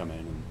Scott to come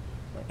in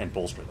and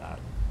bolster that.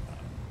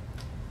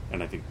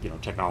 And I think,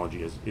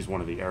 technology is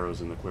one of the arrows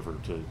in the quiver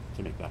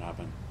to make that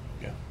happen.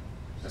 Yeah.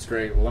 That's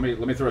great. Well, let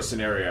me throw a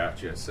scenario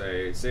at you.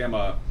 Say I'm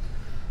a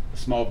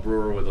small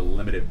brewer with a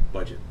limited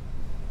budget.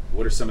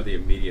 What are some of the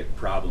immediate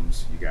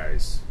problems you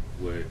guys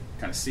would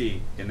kind of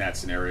see in that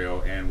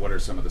scenario, and what are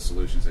some of the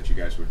solutions that you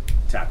guys would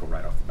tackle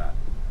right off the bat?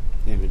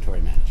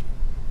 Inventory management,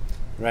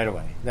 right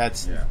away.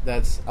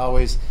 That's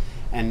always,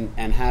 and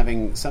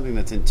having something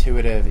that's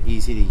intuitive,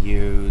 easy to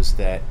use,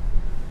 that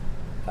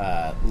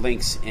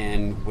links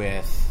in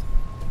with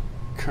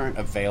current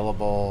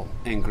available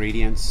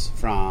ingredients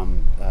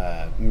from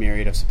a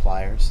myriad of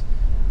suppliers,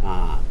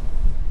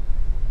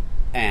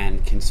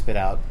 and can spit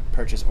out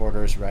purchase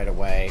orders right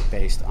away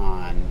based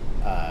on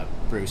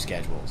brew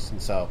schedules.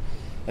 And so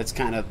that's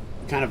kind of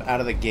out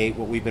of the gate.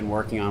 What we've been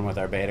working on with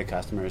our beta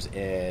customers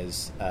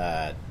is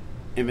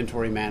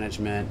inventory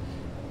management,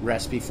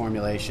 recipe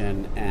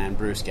formulation, and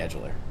brew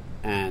scheduler.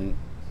 And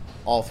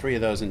all three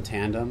of those in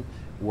tandem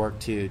work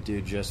to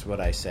do just what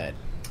I said.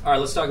 All right,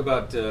 let's talk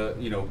about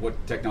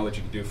what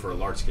technology can do for a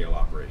large-scale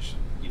operation.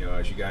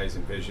 As you guys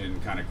envision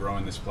kind of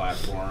growing this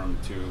platform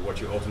to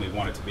what you ultimately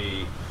want it to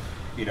be,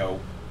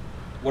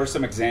 what are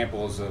some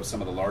examples of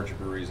some of the larger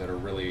breweries that are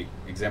really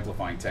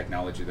exemplifying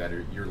technology that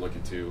you're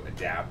looking to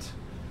adapt,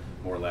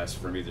 more or less,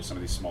 from either some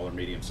of these smaller,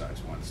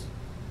 medium-sized ones?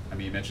 I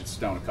mean, you mentioned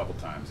Stone a couple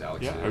times,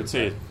 Alex. Yeah, I would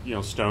say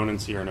Stone and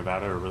Sierra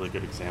Nevada are really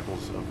good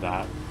examples of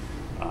that.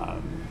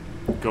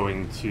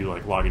 Going to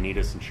like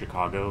Lagunitas in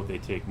Chicago, they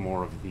take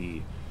more of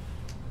the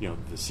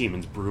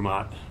Siemens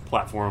Brewmont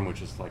platform,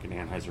 which is like an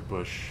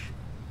Anheuser-Busch,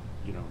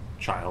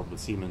 child with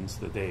Siemens,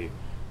 that they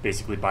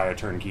basically buy a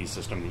turnkey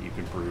system that you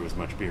can brew as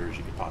much beer as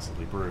you could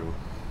possibly brew.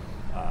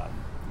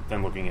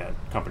 Then looking at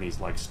companies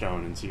like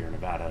Stone and Sierra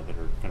Nevada that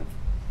are kind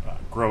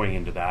of growing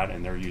into that,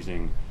 and they're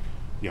using,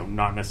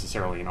 not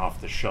necessarily an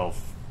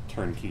off-the-shelf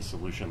turnkey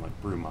solution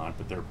like Brewmont,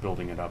 but they're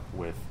building it up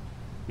with,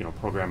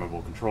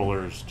 programmable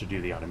controllers to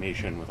do the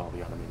automation with all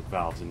the automated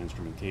valves and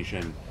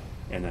instrumentation,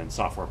 and then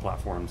software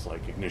platforms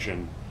like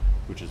Ignition,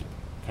 which is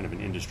kind of an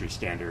industry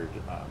standard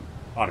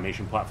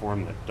automation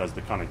platform that does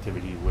the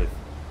connectivity with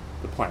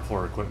the plant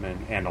floor equipment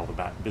and all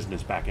the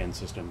business back-end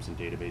systems and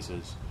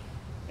databases.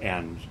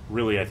 And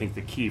really, I think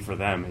the key for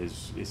them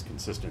is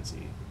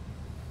consistency.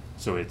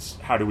 So it's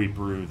how do we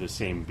brew the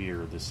same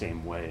beer the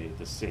same way,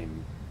 the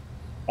same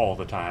all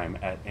the time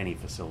at any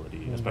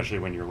facility, especially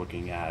when you're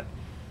looking at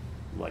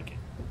like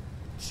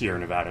Sierra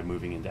Nevada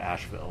moving into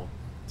Asheville.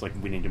 It's like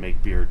we need to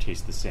make beer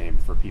taste the same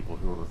for people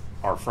who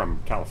are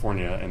from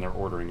California and they're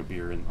ordering a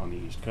beer on the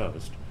East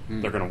Coast.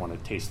 They're going to want to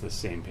taste the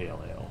same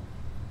pale ale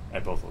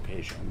at both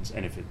locations.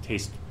 And if it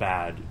tastes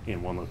bad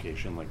in one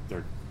location, like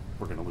we're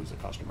going to lose a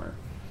customer.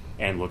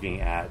 And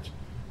looking at,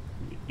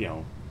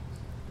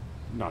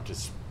 not to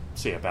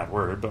say a bad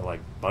word, but like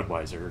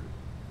Budweiser,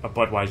 a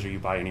Budweiser you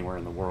buy anywhere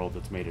in the world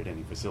that's made at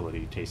any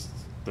facility tastes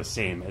the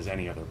same as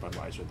any other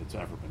Budweiser that's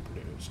ever been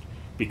produced,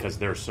 because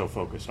they're so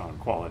focused on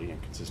quality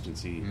and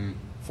consistency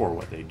for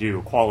what they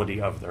do,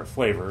 quality of their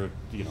flavor,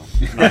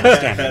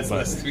 notwithstanding. That's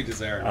less to be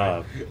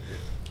desired.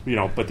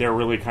 But they're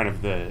really kind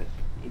of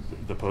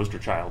the poster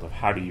child of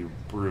how do you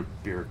brew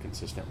beer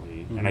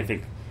consistently. And I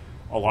think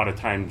a lot of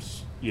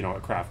times,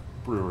 at craft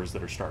brewers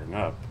that are starting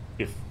up,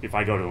 if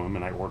I go to them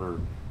and I order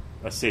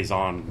a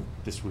Saison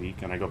this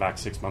week and I go back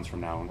 6 months from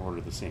now and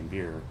order the same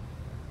beer,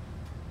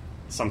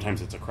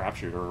 sometimes it's a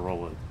crapshoot or a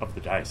roll of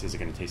the dice. Is it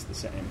going to taste the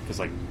same?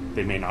 Because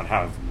they may not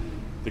have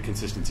the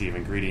consistency of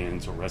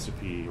ingredients or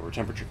recipe or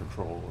temperature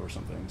control or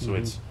something. So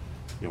it's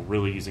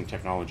really using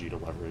technology to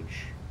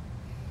leverage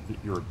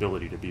your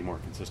ability to be more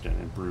consistent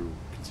and brew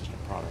consistent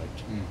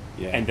product.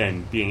 Yeah. And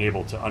then being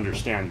able to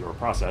understand your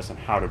process and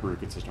how to brew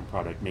consistent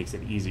product makes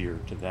it easier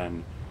to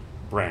then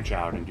branch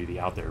out and do the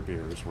out there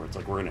beers where it's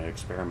we're going to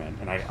experiment,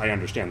 and I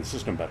understand the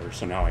system better,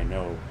 so now I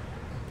know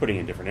putting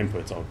in different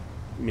inputs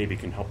maybe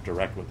can help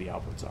direct what the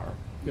outputs are.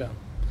 Yeah.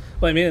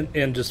 Well, I mean,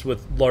 and just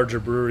with larger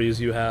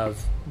breweries, you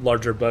have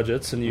larger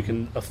budgets and you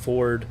can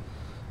afford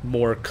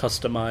more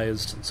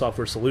customized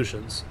software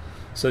solutions.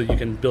 So you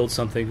can build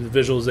something. The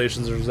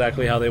visualizations are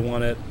exactly how they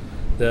want it.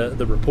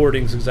 The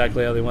reporting is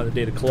exactly how they want the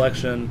data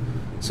collection.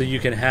 So you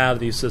can have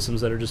these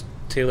systems that are just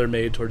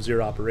tailor-made towards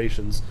your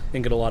operations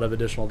and get a lot of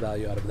additional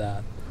value out of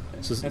that.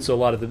 So a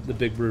lot of the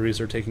big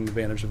breweries are taking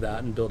advantage of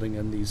that and building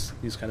in these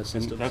kind of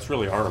systems. And that's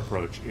really our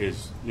approach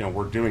is,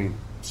 we're doing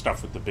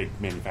stuff with the big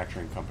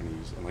manufacturing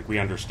companies, and we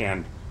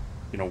understand,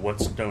 what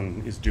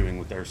Stone is doing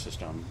with their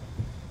system,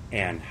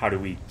 and how do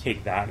we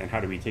take that and how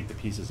do we take the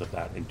pieces of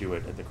that and do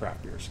it at the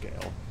craft beer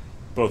scale,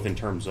 both in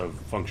terms of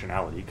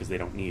functionality, because they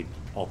don't need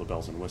all the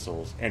bells and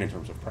whistles, and in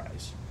terms of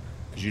price.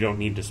 Because you don't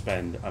need to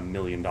spend $1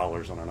 million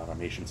on an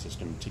automation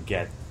system to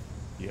get,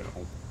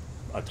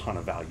 a ton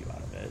of value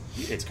out of it.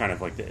 It's kind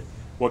of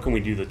what can we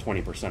do the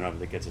 20% of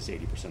that gets us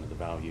 80% of the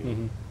value?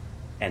 Mm-hmm.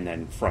 And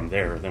then from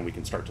there, then we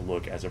can start to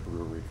look as a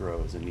brewery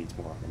grows and needs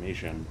more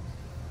automation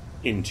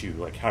into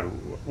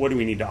what do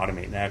we need to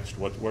automate next?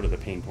 What are the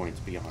pain points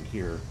beyond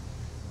here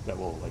that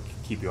will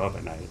keep you up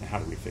at night, and how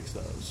do we fix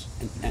those?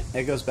 And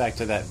it goes back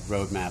to that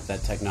roadmap,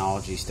 that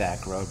technology stack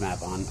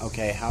roadmap on,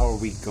 okay, how are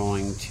we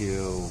going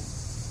to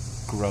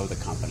grow the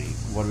company?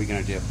 What are we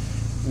going to do?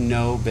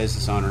 No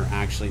business owner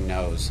actually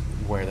knows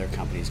where their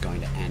company is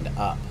going to end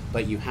up,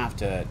 but you have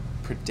to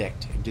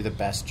predict, do the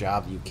best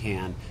job you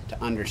can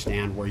to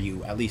understand where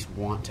you at least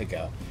want to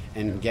go.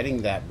 And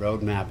getting that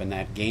roadmap and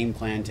that game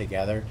plan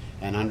together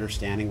and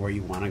understanding where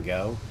you want to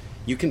go,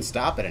 you can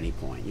stop at any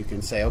point. You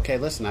can say, okay,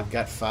 listen, I've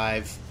got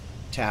 5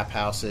 tap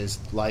houses,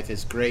 life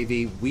is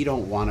gravy, we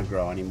don't want to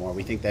grow anymore,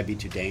 we think that'd be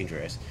too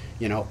dangerous,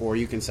 or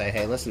you can say,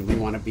 hey, listen, we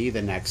want to be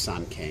the next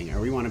Sun King,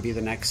 or we want to be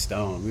the next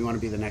Stone, we want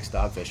to be the next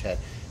Dogfish Head.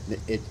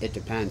 It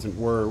depends, and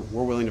we're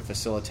willing to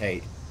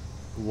facilitate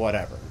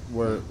whatever.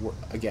 We're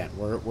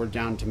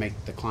down to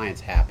make the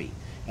clients happy,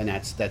 and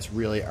that's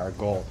really our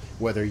goal.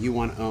 Whether you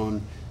want to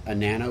own a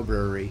nano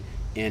brewery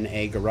in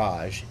a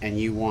garage and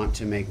you want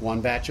to make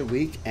 1 batch a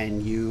week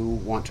and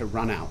you want to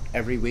run out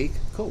every week,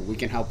 cool, we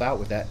can help out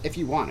with that if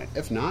you want it.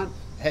 If not,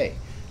 hey,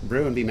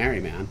 brew and be merry,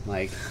 man.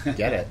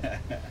 Get it.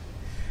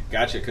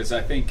 Gotcha, because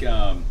I think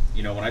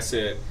when I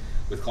sit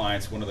with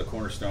clients, one of the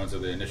cornerstones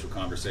of the initial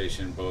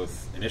conversation,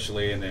 both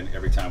initially and then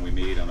every time we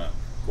meet on a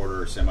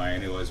quarter or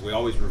semi-annual, is we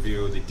always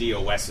review the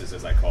DOSs,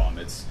 as I call them.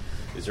 Is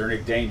there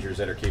any dangers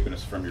that are keeping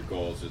us from your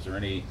goals? Is there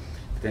any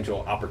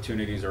potential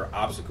opportunities or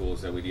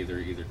obstacles that we'd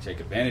either take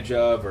advantage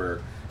of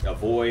or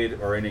avoid,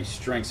 or any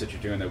strengths that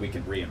you're doing that we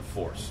can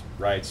reinforce,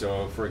 right?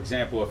 So, for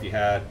example, if you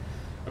had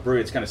a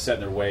brewery that's kind of set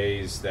in their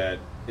ways that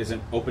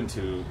isn't open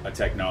to a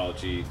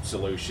technology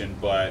solution,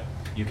 but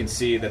you can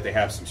see that they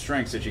have some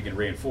strengths that you can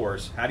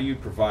reinforce, how do you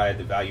provide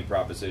the value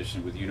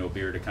proposition with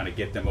Beer to kind of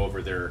get them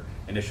over their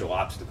initial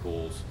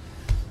obstacles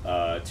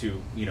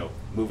to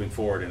moving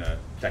forward in a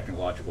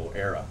technological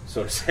era,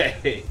 so to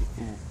say?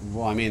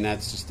 Well, I mean,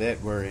 that's just it.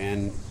 We're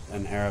in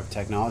an era of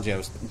technology. I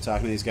was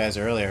talking to these guys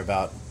earlier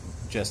about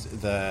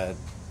just the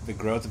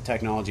growth of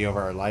technology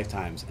over our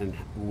lifetimes, and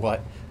we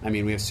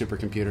have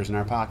supercomputers in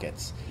our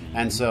pockets. Mm-hmm.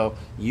 And so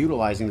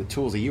utilizing the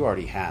tools that you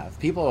already have,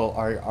 people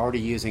are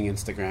already using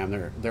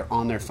Instagram, they're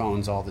on their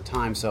phones all the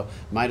time, so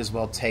might as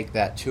well take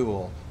that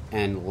tool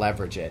and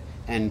leverage it.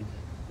 And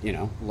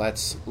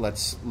let's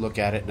look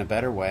at it in a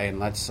better way, and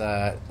let's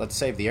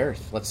save the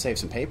earth. Let's save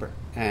some paper,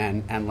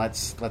 and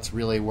let's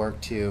really work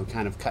to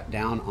kind of cut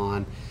down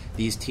on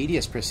these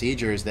tedious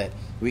procedures that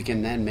we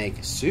can then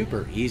make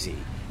super easy.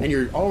 And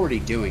you're already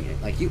doing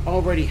it. You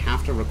already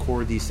have to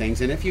record these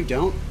things, and if you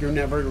don't, you're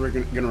never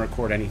going to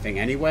record anything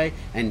anyway,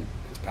 and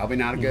it's probably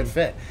not a good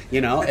fit.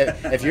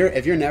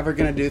 If you're never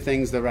going to do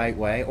things the right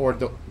way, or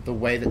the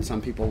way that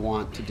some people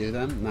want to do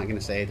them, I'm not going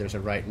to say there's a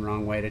right and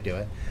wrong way to do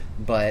it,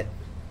 but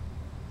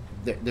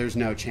there's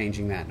no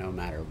changing that no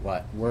matter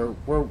what.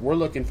 We're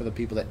looking for the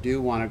people that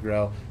do want to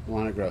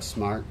grow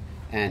smart,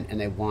 and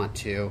they want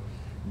to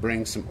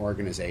bring some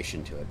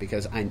organization to it,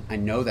 because I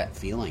know that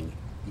feeling.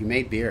 You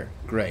made beer,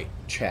 great,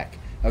 check.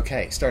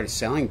 Okay, started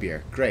selling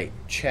beer, great,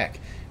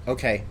 check.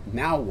 Okay,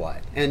 now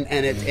what? And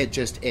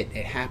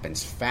it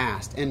happens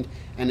fast, and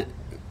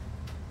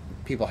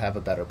people have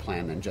a better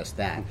plan than just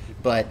that.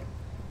 But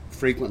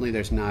frequently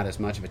there's not as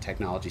much of a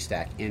technology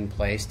stack in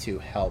place to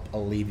help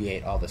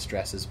alleviate all the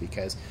stresses,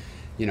 because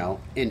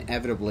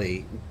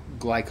inevitably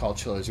glycol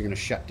chillers are going to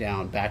shut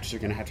down, batches are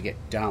going to have to get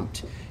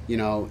dumped,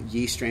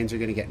 yeast strains are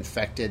going to get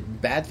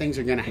infected, bad things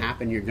are going to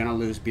happen, you're going to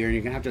lose beer, and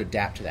you're going to have to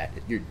adapt to that.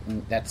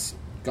 That's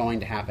going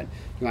to happen.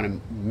 You want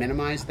to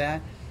minimize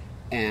that,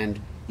 and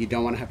you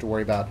don't want to have to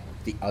worry about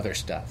the other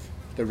stuff,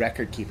 the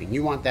record keeping.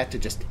 You want that to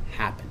just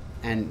happen,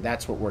 and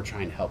that's what we're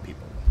trying to help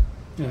people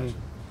with. Mm-hmm.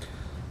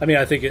 I mean,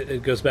 I think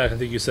it goes back, I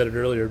think you said it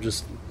earlier,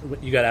 just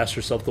you got to ask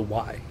yourself the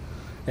why.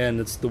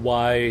 And it's the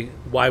why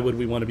would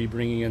we want to be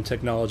bringing in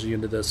technology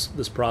into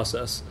this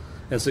process?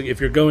 And so if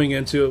you're going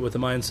into it with the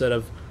mindset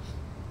of,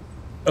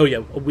 oh yeah,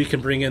 we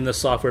can bring in this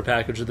software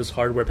package or this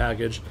hardware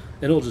package,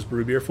 and it'll just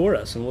brew beer for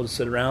us, and we'll just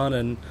sit around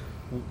and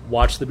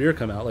watch the beer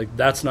come out. Like,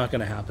 that's not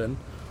going to happen.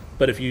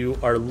 But if you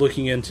are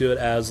looking into it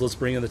as, let's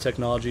bring in the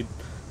technology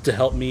to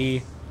help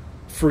me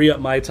free up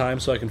my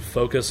time so I can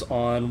focus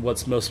on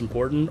what's most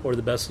important or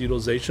the best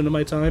utilization of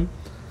my time,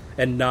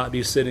 and not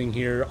be sitting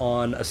here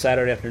on a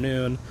Saturday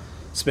afternoon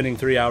spending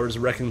 3 hours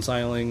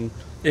reconciling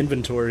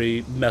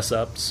inventory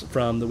mess-ups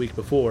from the week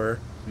before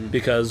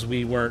because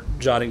we weren't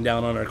jotting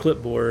down on our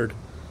clipboard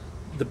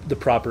the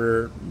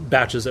proper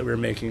batches that we were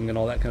making and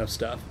all that kind of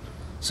stuff.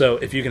 So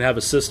if you can have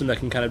a system that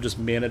can kind of just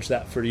manage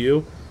that for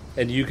you,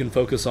 and you can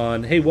focus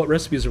on, hey, what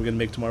recipes are we going to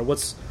make tomorrow?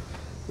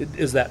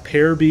 Is that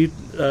pear beer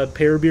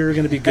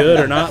going to be good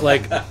or not?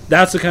 Like,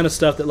 that's the kind of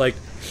stuff that, like,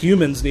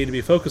 humans need to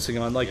be focusing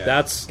on. Like,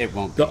 that's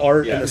the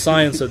art and the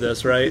science of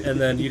this, right? And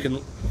then you can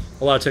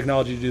allow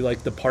technology to do,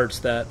 like, the parts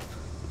that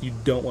you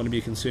don't want to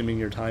be consuming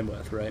your time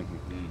with, right?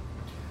 Mm-hmm.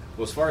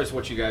 Well, as far as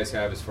what you guys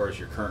have, as far as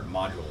your current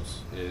modules,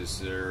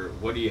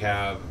 what do you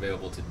have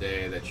available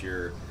today that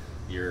you're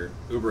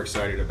uber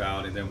excited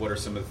about, and then what are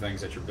some of the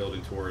things that you're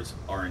building towards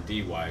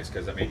R&D wise?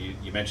 Because I mean,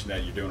 you mentioned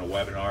that you're doing a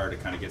webinar to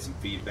kind of get some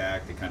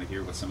feedback, to kind of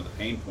hear what some of the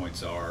pain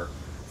points are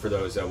for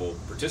those that will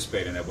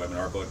participate in that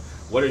webinar. But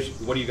what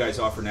do you guys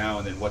offer now,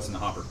 and then what's in the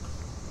hopper?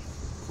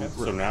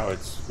 So now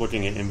it's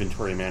looking at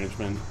inventory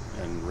management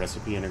and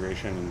recipe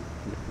integration and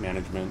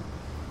management,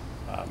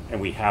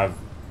 and we have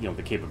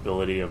the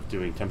capability of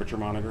doing temperature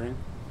monitoring.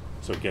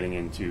 So getting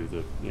into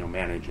the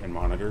manage and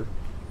monitor.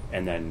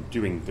 And then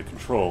doing the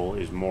control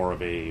is more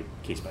of a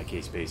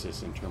case-by-case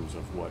basis in terms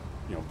of what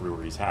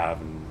breweries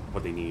have and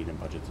what they need and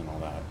budgets and all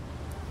that.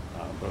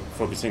 But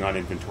focusing on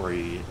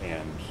inventory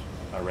and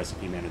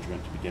recipe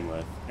management to begin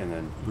with, and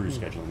then brew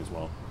scheduling as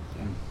well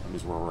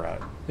is where we're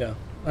at. Yeah,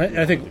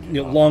 I think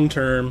long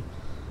term,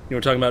 we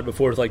were talking about it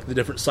before with like the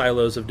different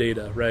silos of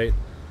data, right?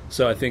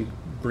 So I think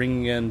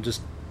bringing in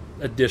just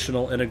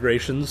additional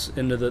integrations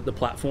into the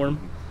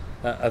platform.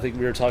 I think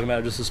we were talking about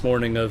it just this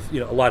morning of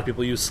a lot of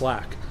people use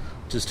Slack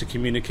just to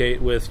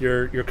communicate with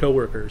your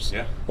coworkers.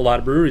 Yeah. A lot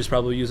of breweries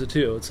probably use it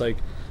too. It's like,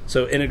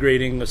 so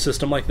integrating a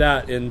system like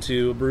that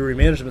into a brewery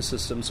management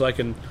system, so I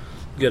can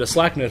get a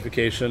Slack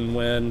notification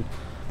when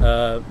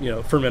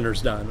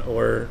fermenter's done,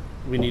 or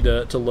we need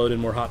to load in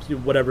more hops,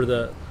 whatever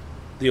the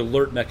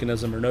alert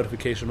mechanism or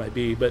notification might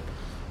be. But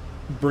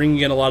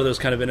bringing in a lot of those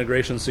kind of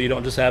integrations, so you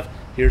don't just have,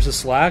 here's a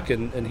Slack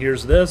and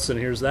here's this and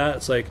here's that.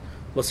 It's like,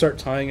 let's start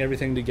tying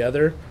everything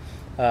together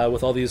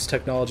with all these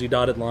technology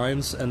dotted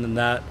lines, and then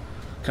that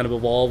kind of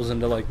evolves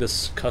into like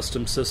this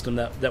custom system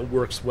that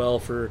works well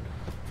for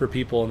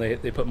people,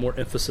 and they put more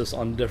emphasis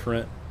on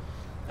different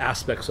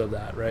aspects of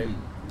that, right?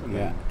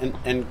 Yeah,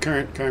 and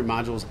current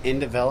modules in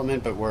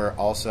development, but we're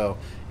also,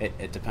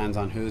 it depends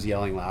on who's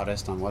yelling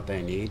loudest on what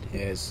they need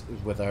is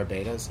with our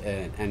betas,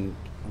 and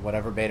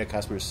whatever beta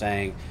customer's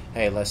saying,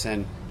 hey,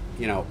 listen,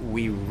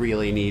 we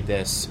really need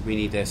this. We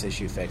need this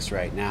issue fixed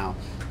right now.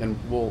 Then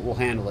we'll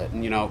handle it.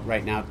 And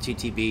right now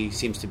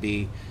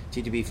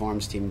TTB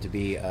forms seem to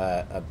be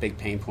a big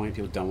pain point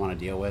people don't want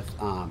to deal with.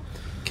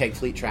 Keg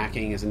fleet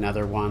tracking is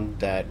another one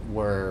that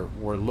we're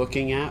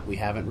looking at. We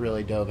haven't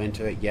really dove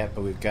into it yet,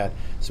 but we've got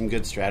some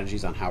good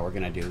strategies on how we're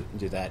going to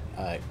do that.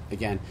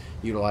 Again,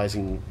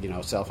 utilizing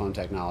cell phone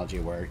technology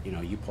where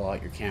you pull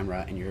out your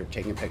camera and you're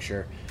taking a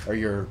picture, or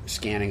you're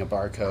scanning a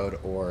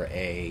barcode or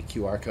a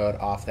QR code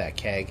off that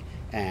keg,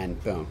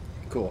 and boom,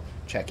 cool,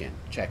 check in.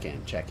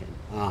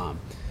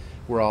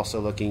 We're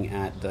also looking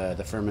at the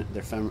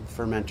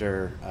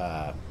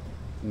fermenter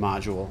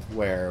module,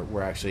 where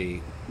we're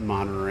actually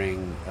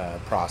monitoring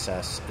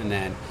process, and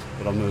then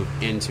it'll move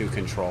into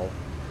control.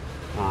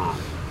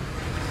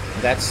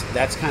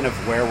 That's kind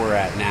of where we're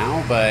at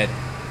now, but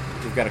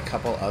we've got a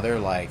couple other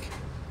like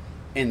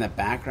in the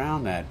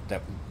background that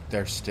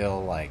they're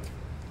still like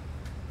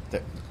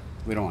that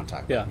we don't want to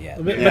talk about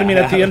yet. But I mean,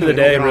 at the end of the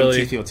day,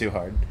 really, feel too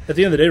hard. At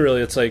the end of the day,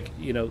 really, it's like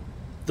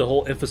the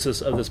whole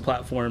emphasis of this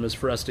platform is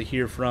for us to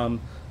hear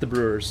from the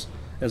brewers.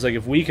 And it's like,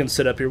 if we can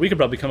sit up here, we could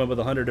probably come up with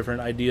 100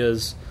 different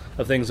ideas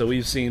of things that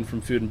we've seen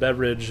from food and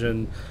beverage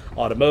and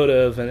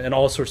automotive and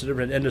all sorts of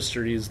different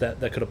industries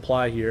that could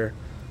apply here.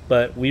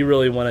 But we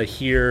really want to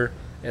hear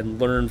and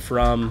learn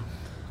from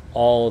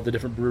all the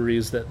different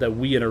breweries that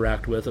we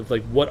interact with, of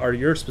like, what are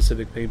your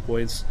specific pain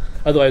points?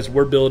 Otherwise,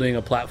 we're building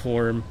a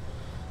platform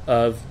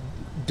of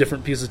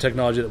different pieces of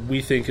technology that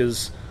we think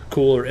is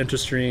cool or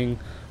interesting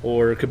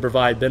or could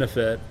provide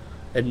benefit,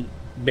 and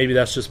maybe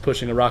that's just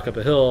pushing a rock up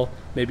a hill,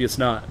 maybe it's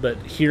not. But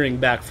hearing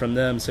back from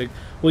them saying,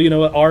 well, you know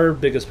what, our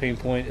biggest pain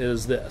point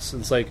is this.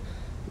 And it's like,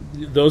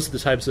 those are the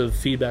types of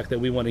feedback that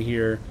we want to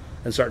hear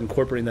and start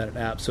incorporating that in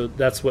apps. So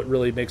that's what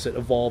really makes it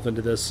evolve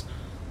into this,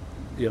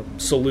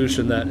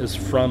 solution that is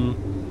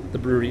from the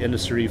brewery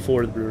industry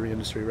for the brewery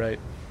industry, right?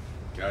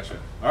 Gotcha.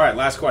 All right,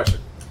 last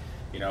question.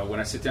 When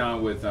I sit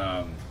down with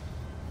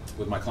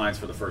my clients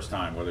for the first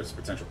time, whether it's a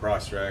potential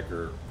prospect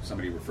or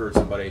somebody referred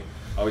somebody,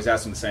 I always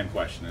ask them the same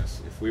question: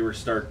 is if we were to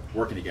start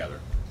working together,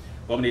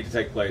 what would need to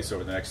take place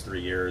over the next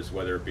 3 years,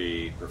 whether it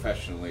be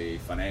professionally,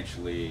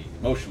 financially,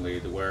 emotionally,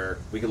 to where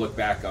we could look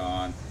back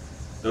on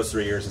those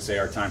 3 years and say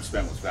our time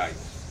spent was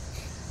valuable?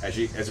 As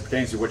it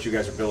pertains to what you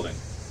guys are building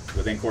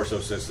within Corso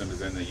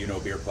Systems and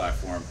the Beer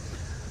platform,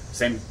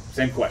 same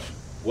question.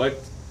 What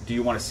do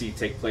you want to see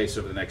take place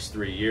over the next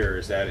 3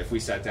 years, that if we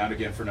sat down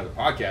again for another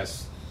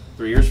podcast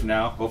 3 years from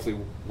now, hopefully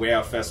Way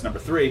Out Fest number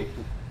 3,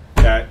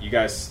 that you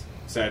guys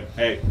said,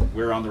 hey,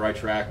 we're on the right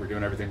track, we're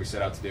doing everything we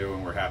set out to do,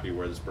 and we're happy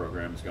where this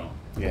program is going?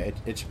 Yeah,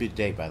 it should be a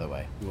date, by the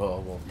way.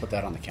 We'll put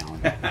that on the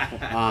calendar.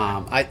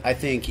 I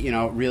think,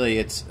 really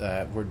it's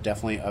we're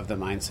definitely of the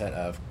mindset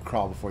of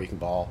crawl before you can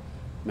ball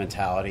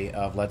mentality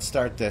of let's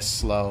start this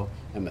slow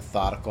and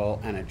methodical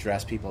and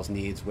address people's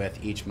needs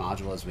with each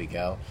module as we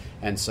go.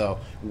 And so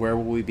where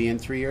will we be in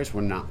 3 years?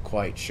 We're not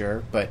quite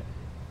sure, but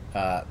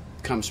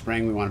come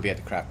spring, we want to be at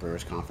the Craft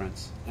Brewers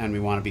Conference, and we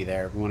want to be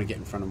there. We want to get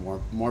in front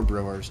of more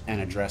brewers and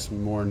address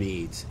more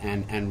needs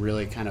and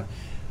really kind of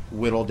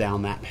whittle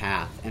down that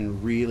path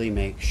and really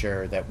make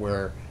sure that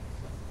we're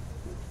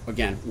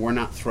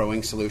not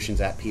throwing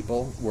solutions at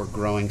people, we're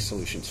growing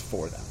solutions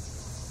for them.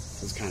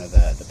 Is kind of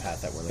the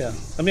path that we're looking at.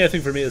 I mean, I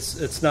think for me,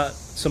 it's not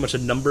so much a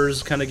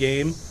numbers kind of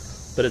game,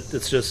 but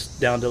it's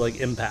just down to like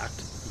impact.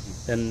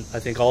 Mm-hmm. And I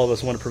think all of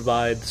us want to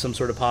provide some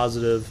sort of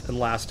positive and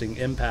lasting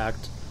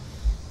impact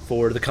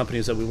for the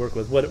companies that we work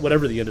with,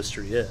 whatever the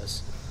industry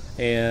is,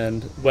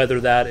 and whether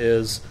that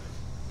is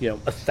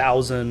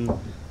 1,000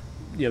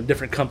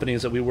 different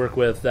companies that we work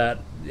with that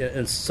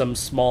in some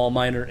small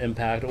minor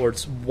impact, or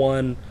it's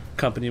one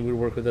company we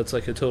work with that's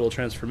like a total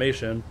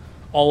transformation.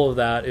 All of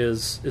that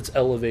it's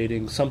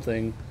elevating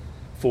something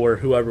for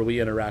whoever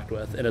we interact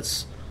with, and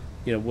it's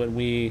when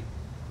we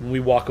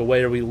walk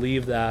away or we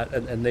leave that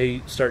and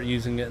they start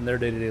using it in their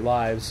day-to-day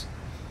lives,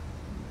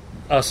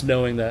 us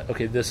knowing that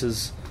okay, this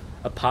is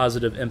a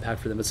positive impact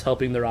for them. It's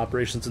helping their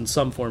operations in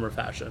some form or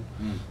fashion,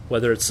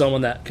 whether it's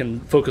someone that can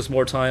focus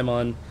more time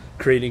on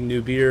creating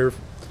new beer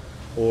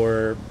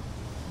or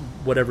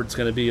whatever it's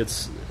going to be.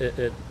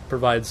 It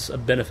provides a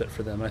benefit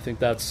for them. I think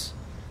that's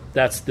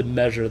the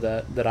measure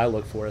that I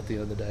look for at the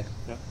end of the day.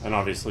 Yeah. And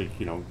obviously,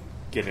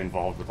 get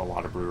involved with a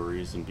lot of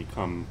breweries and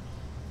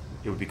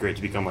it would be great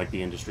to become like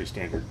the industry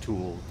standard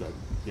tool that,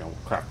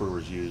 craft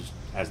brewers use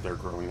as they're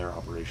growing their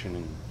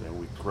operation, and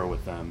we grow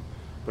with them.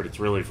 But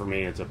it's really, for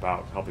me, it's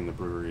about helping the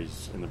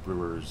breweries and the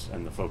brewers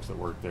and the folks that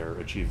work there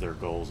achieve their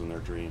goals and their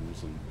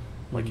dreams, and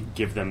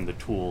give them the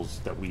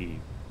tools that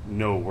we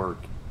know work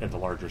at the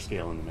larger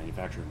scale in the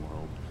manufacturing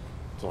world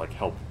to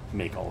help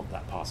make all of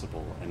that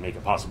possible, and make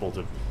it possible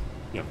to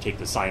take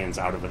the science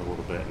out of it a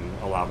little bit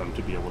and allow them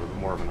to be a little bit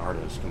more of an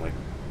artist and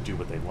do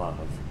what they love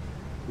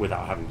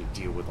without having to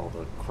deal with all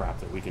the crap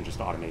that we can just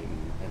automate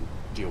and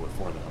deal with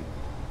for them,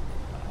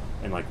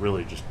 and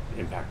really just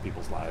impact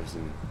people's lives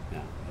and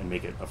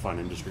make it a fun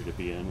industry to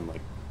be in, and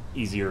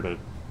easier to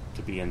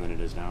be in than it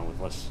is now, with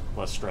less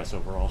stress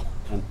overall.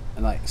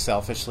 And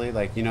selfishly,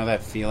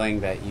 that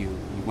feeling that you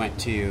went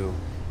to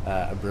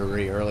a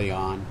brewery early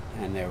on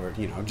and they were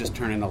just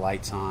turning the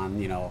lights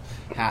on,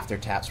 half their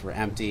taps were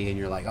empty, and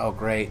you're like, oh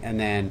great, and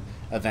then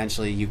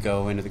eventually you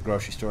go into the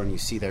grocery store and you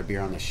see their beer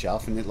on the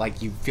shelf, and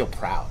you feel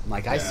proud,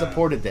 I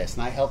supported this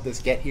and I helped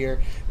this get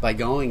here by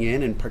going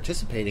in and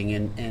participating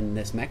in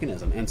this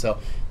mechanism. And so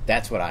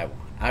that's what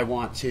I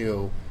want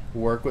to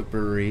work with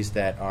breweries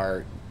that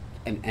are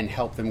and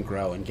help them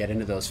grow and get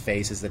into those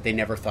phases that they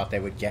never thought they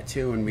would get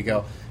to, and we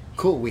go,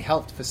 cool, we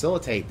helped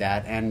facilitate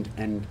that,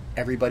 and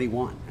everybody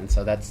won. And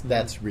so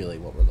that's really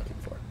what we're looking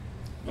for.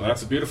 Well,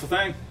 that's a beautiful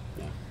thing.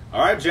 Yeah.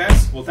 All right,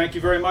 gents. Well, thank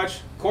you very much.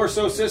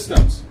 Corso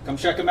Systems. Come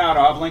check them out.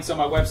 I'll have links on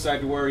my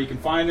website to where you can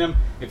find them.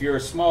 If you're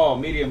a small,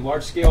 medium,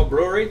 large-scale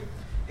brewery,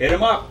 hit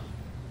them up.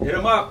 Hit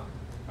them up.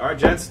 All right,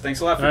 gents. Thanks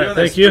a lot for doing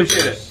this. Thank you.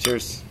 Appreciate it.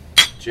 Cheers.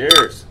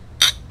 Cheers.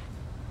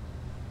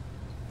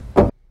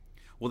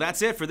 Well,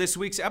 that's it for this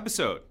week's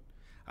episode.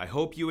 I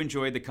hope you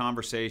enjoyed the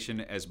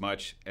conversation as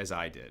much as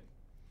I did.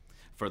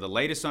 For the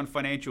latest on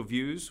financial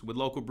views with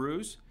local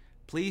brews,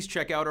 please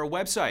check out our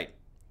website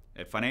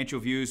at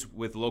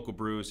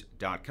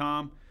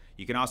financialviewswithlocalbrews.com.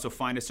 You can also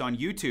find us on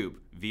YouTube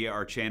via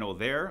our channel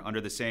there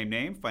under the same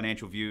name,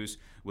 Financial Views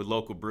with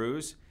Local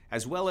Brews,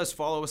 as well as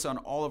follow us on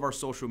all of our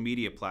social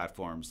media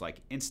platforms like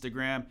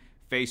Instagram,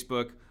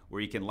 Facebook,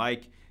 where you can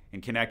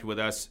and connect with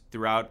us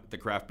throughout the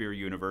craft beer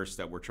universe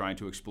that we're trying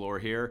to explore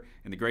here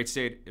in the great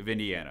state of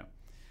Indiana.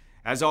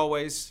 As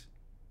always,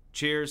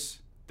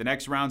 cheers. The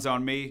next round's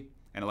on me,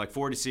 and I look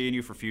forward to seeing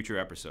you for future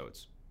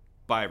episodes.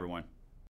 Bye, everyone.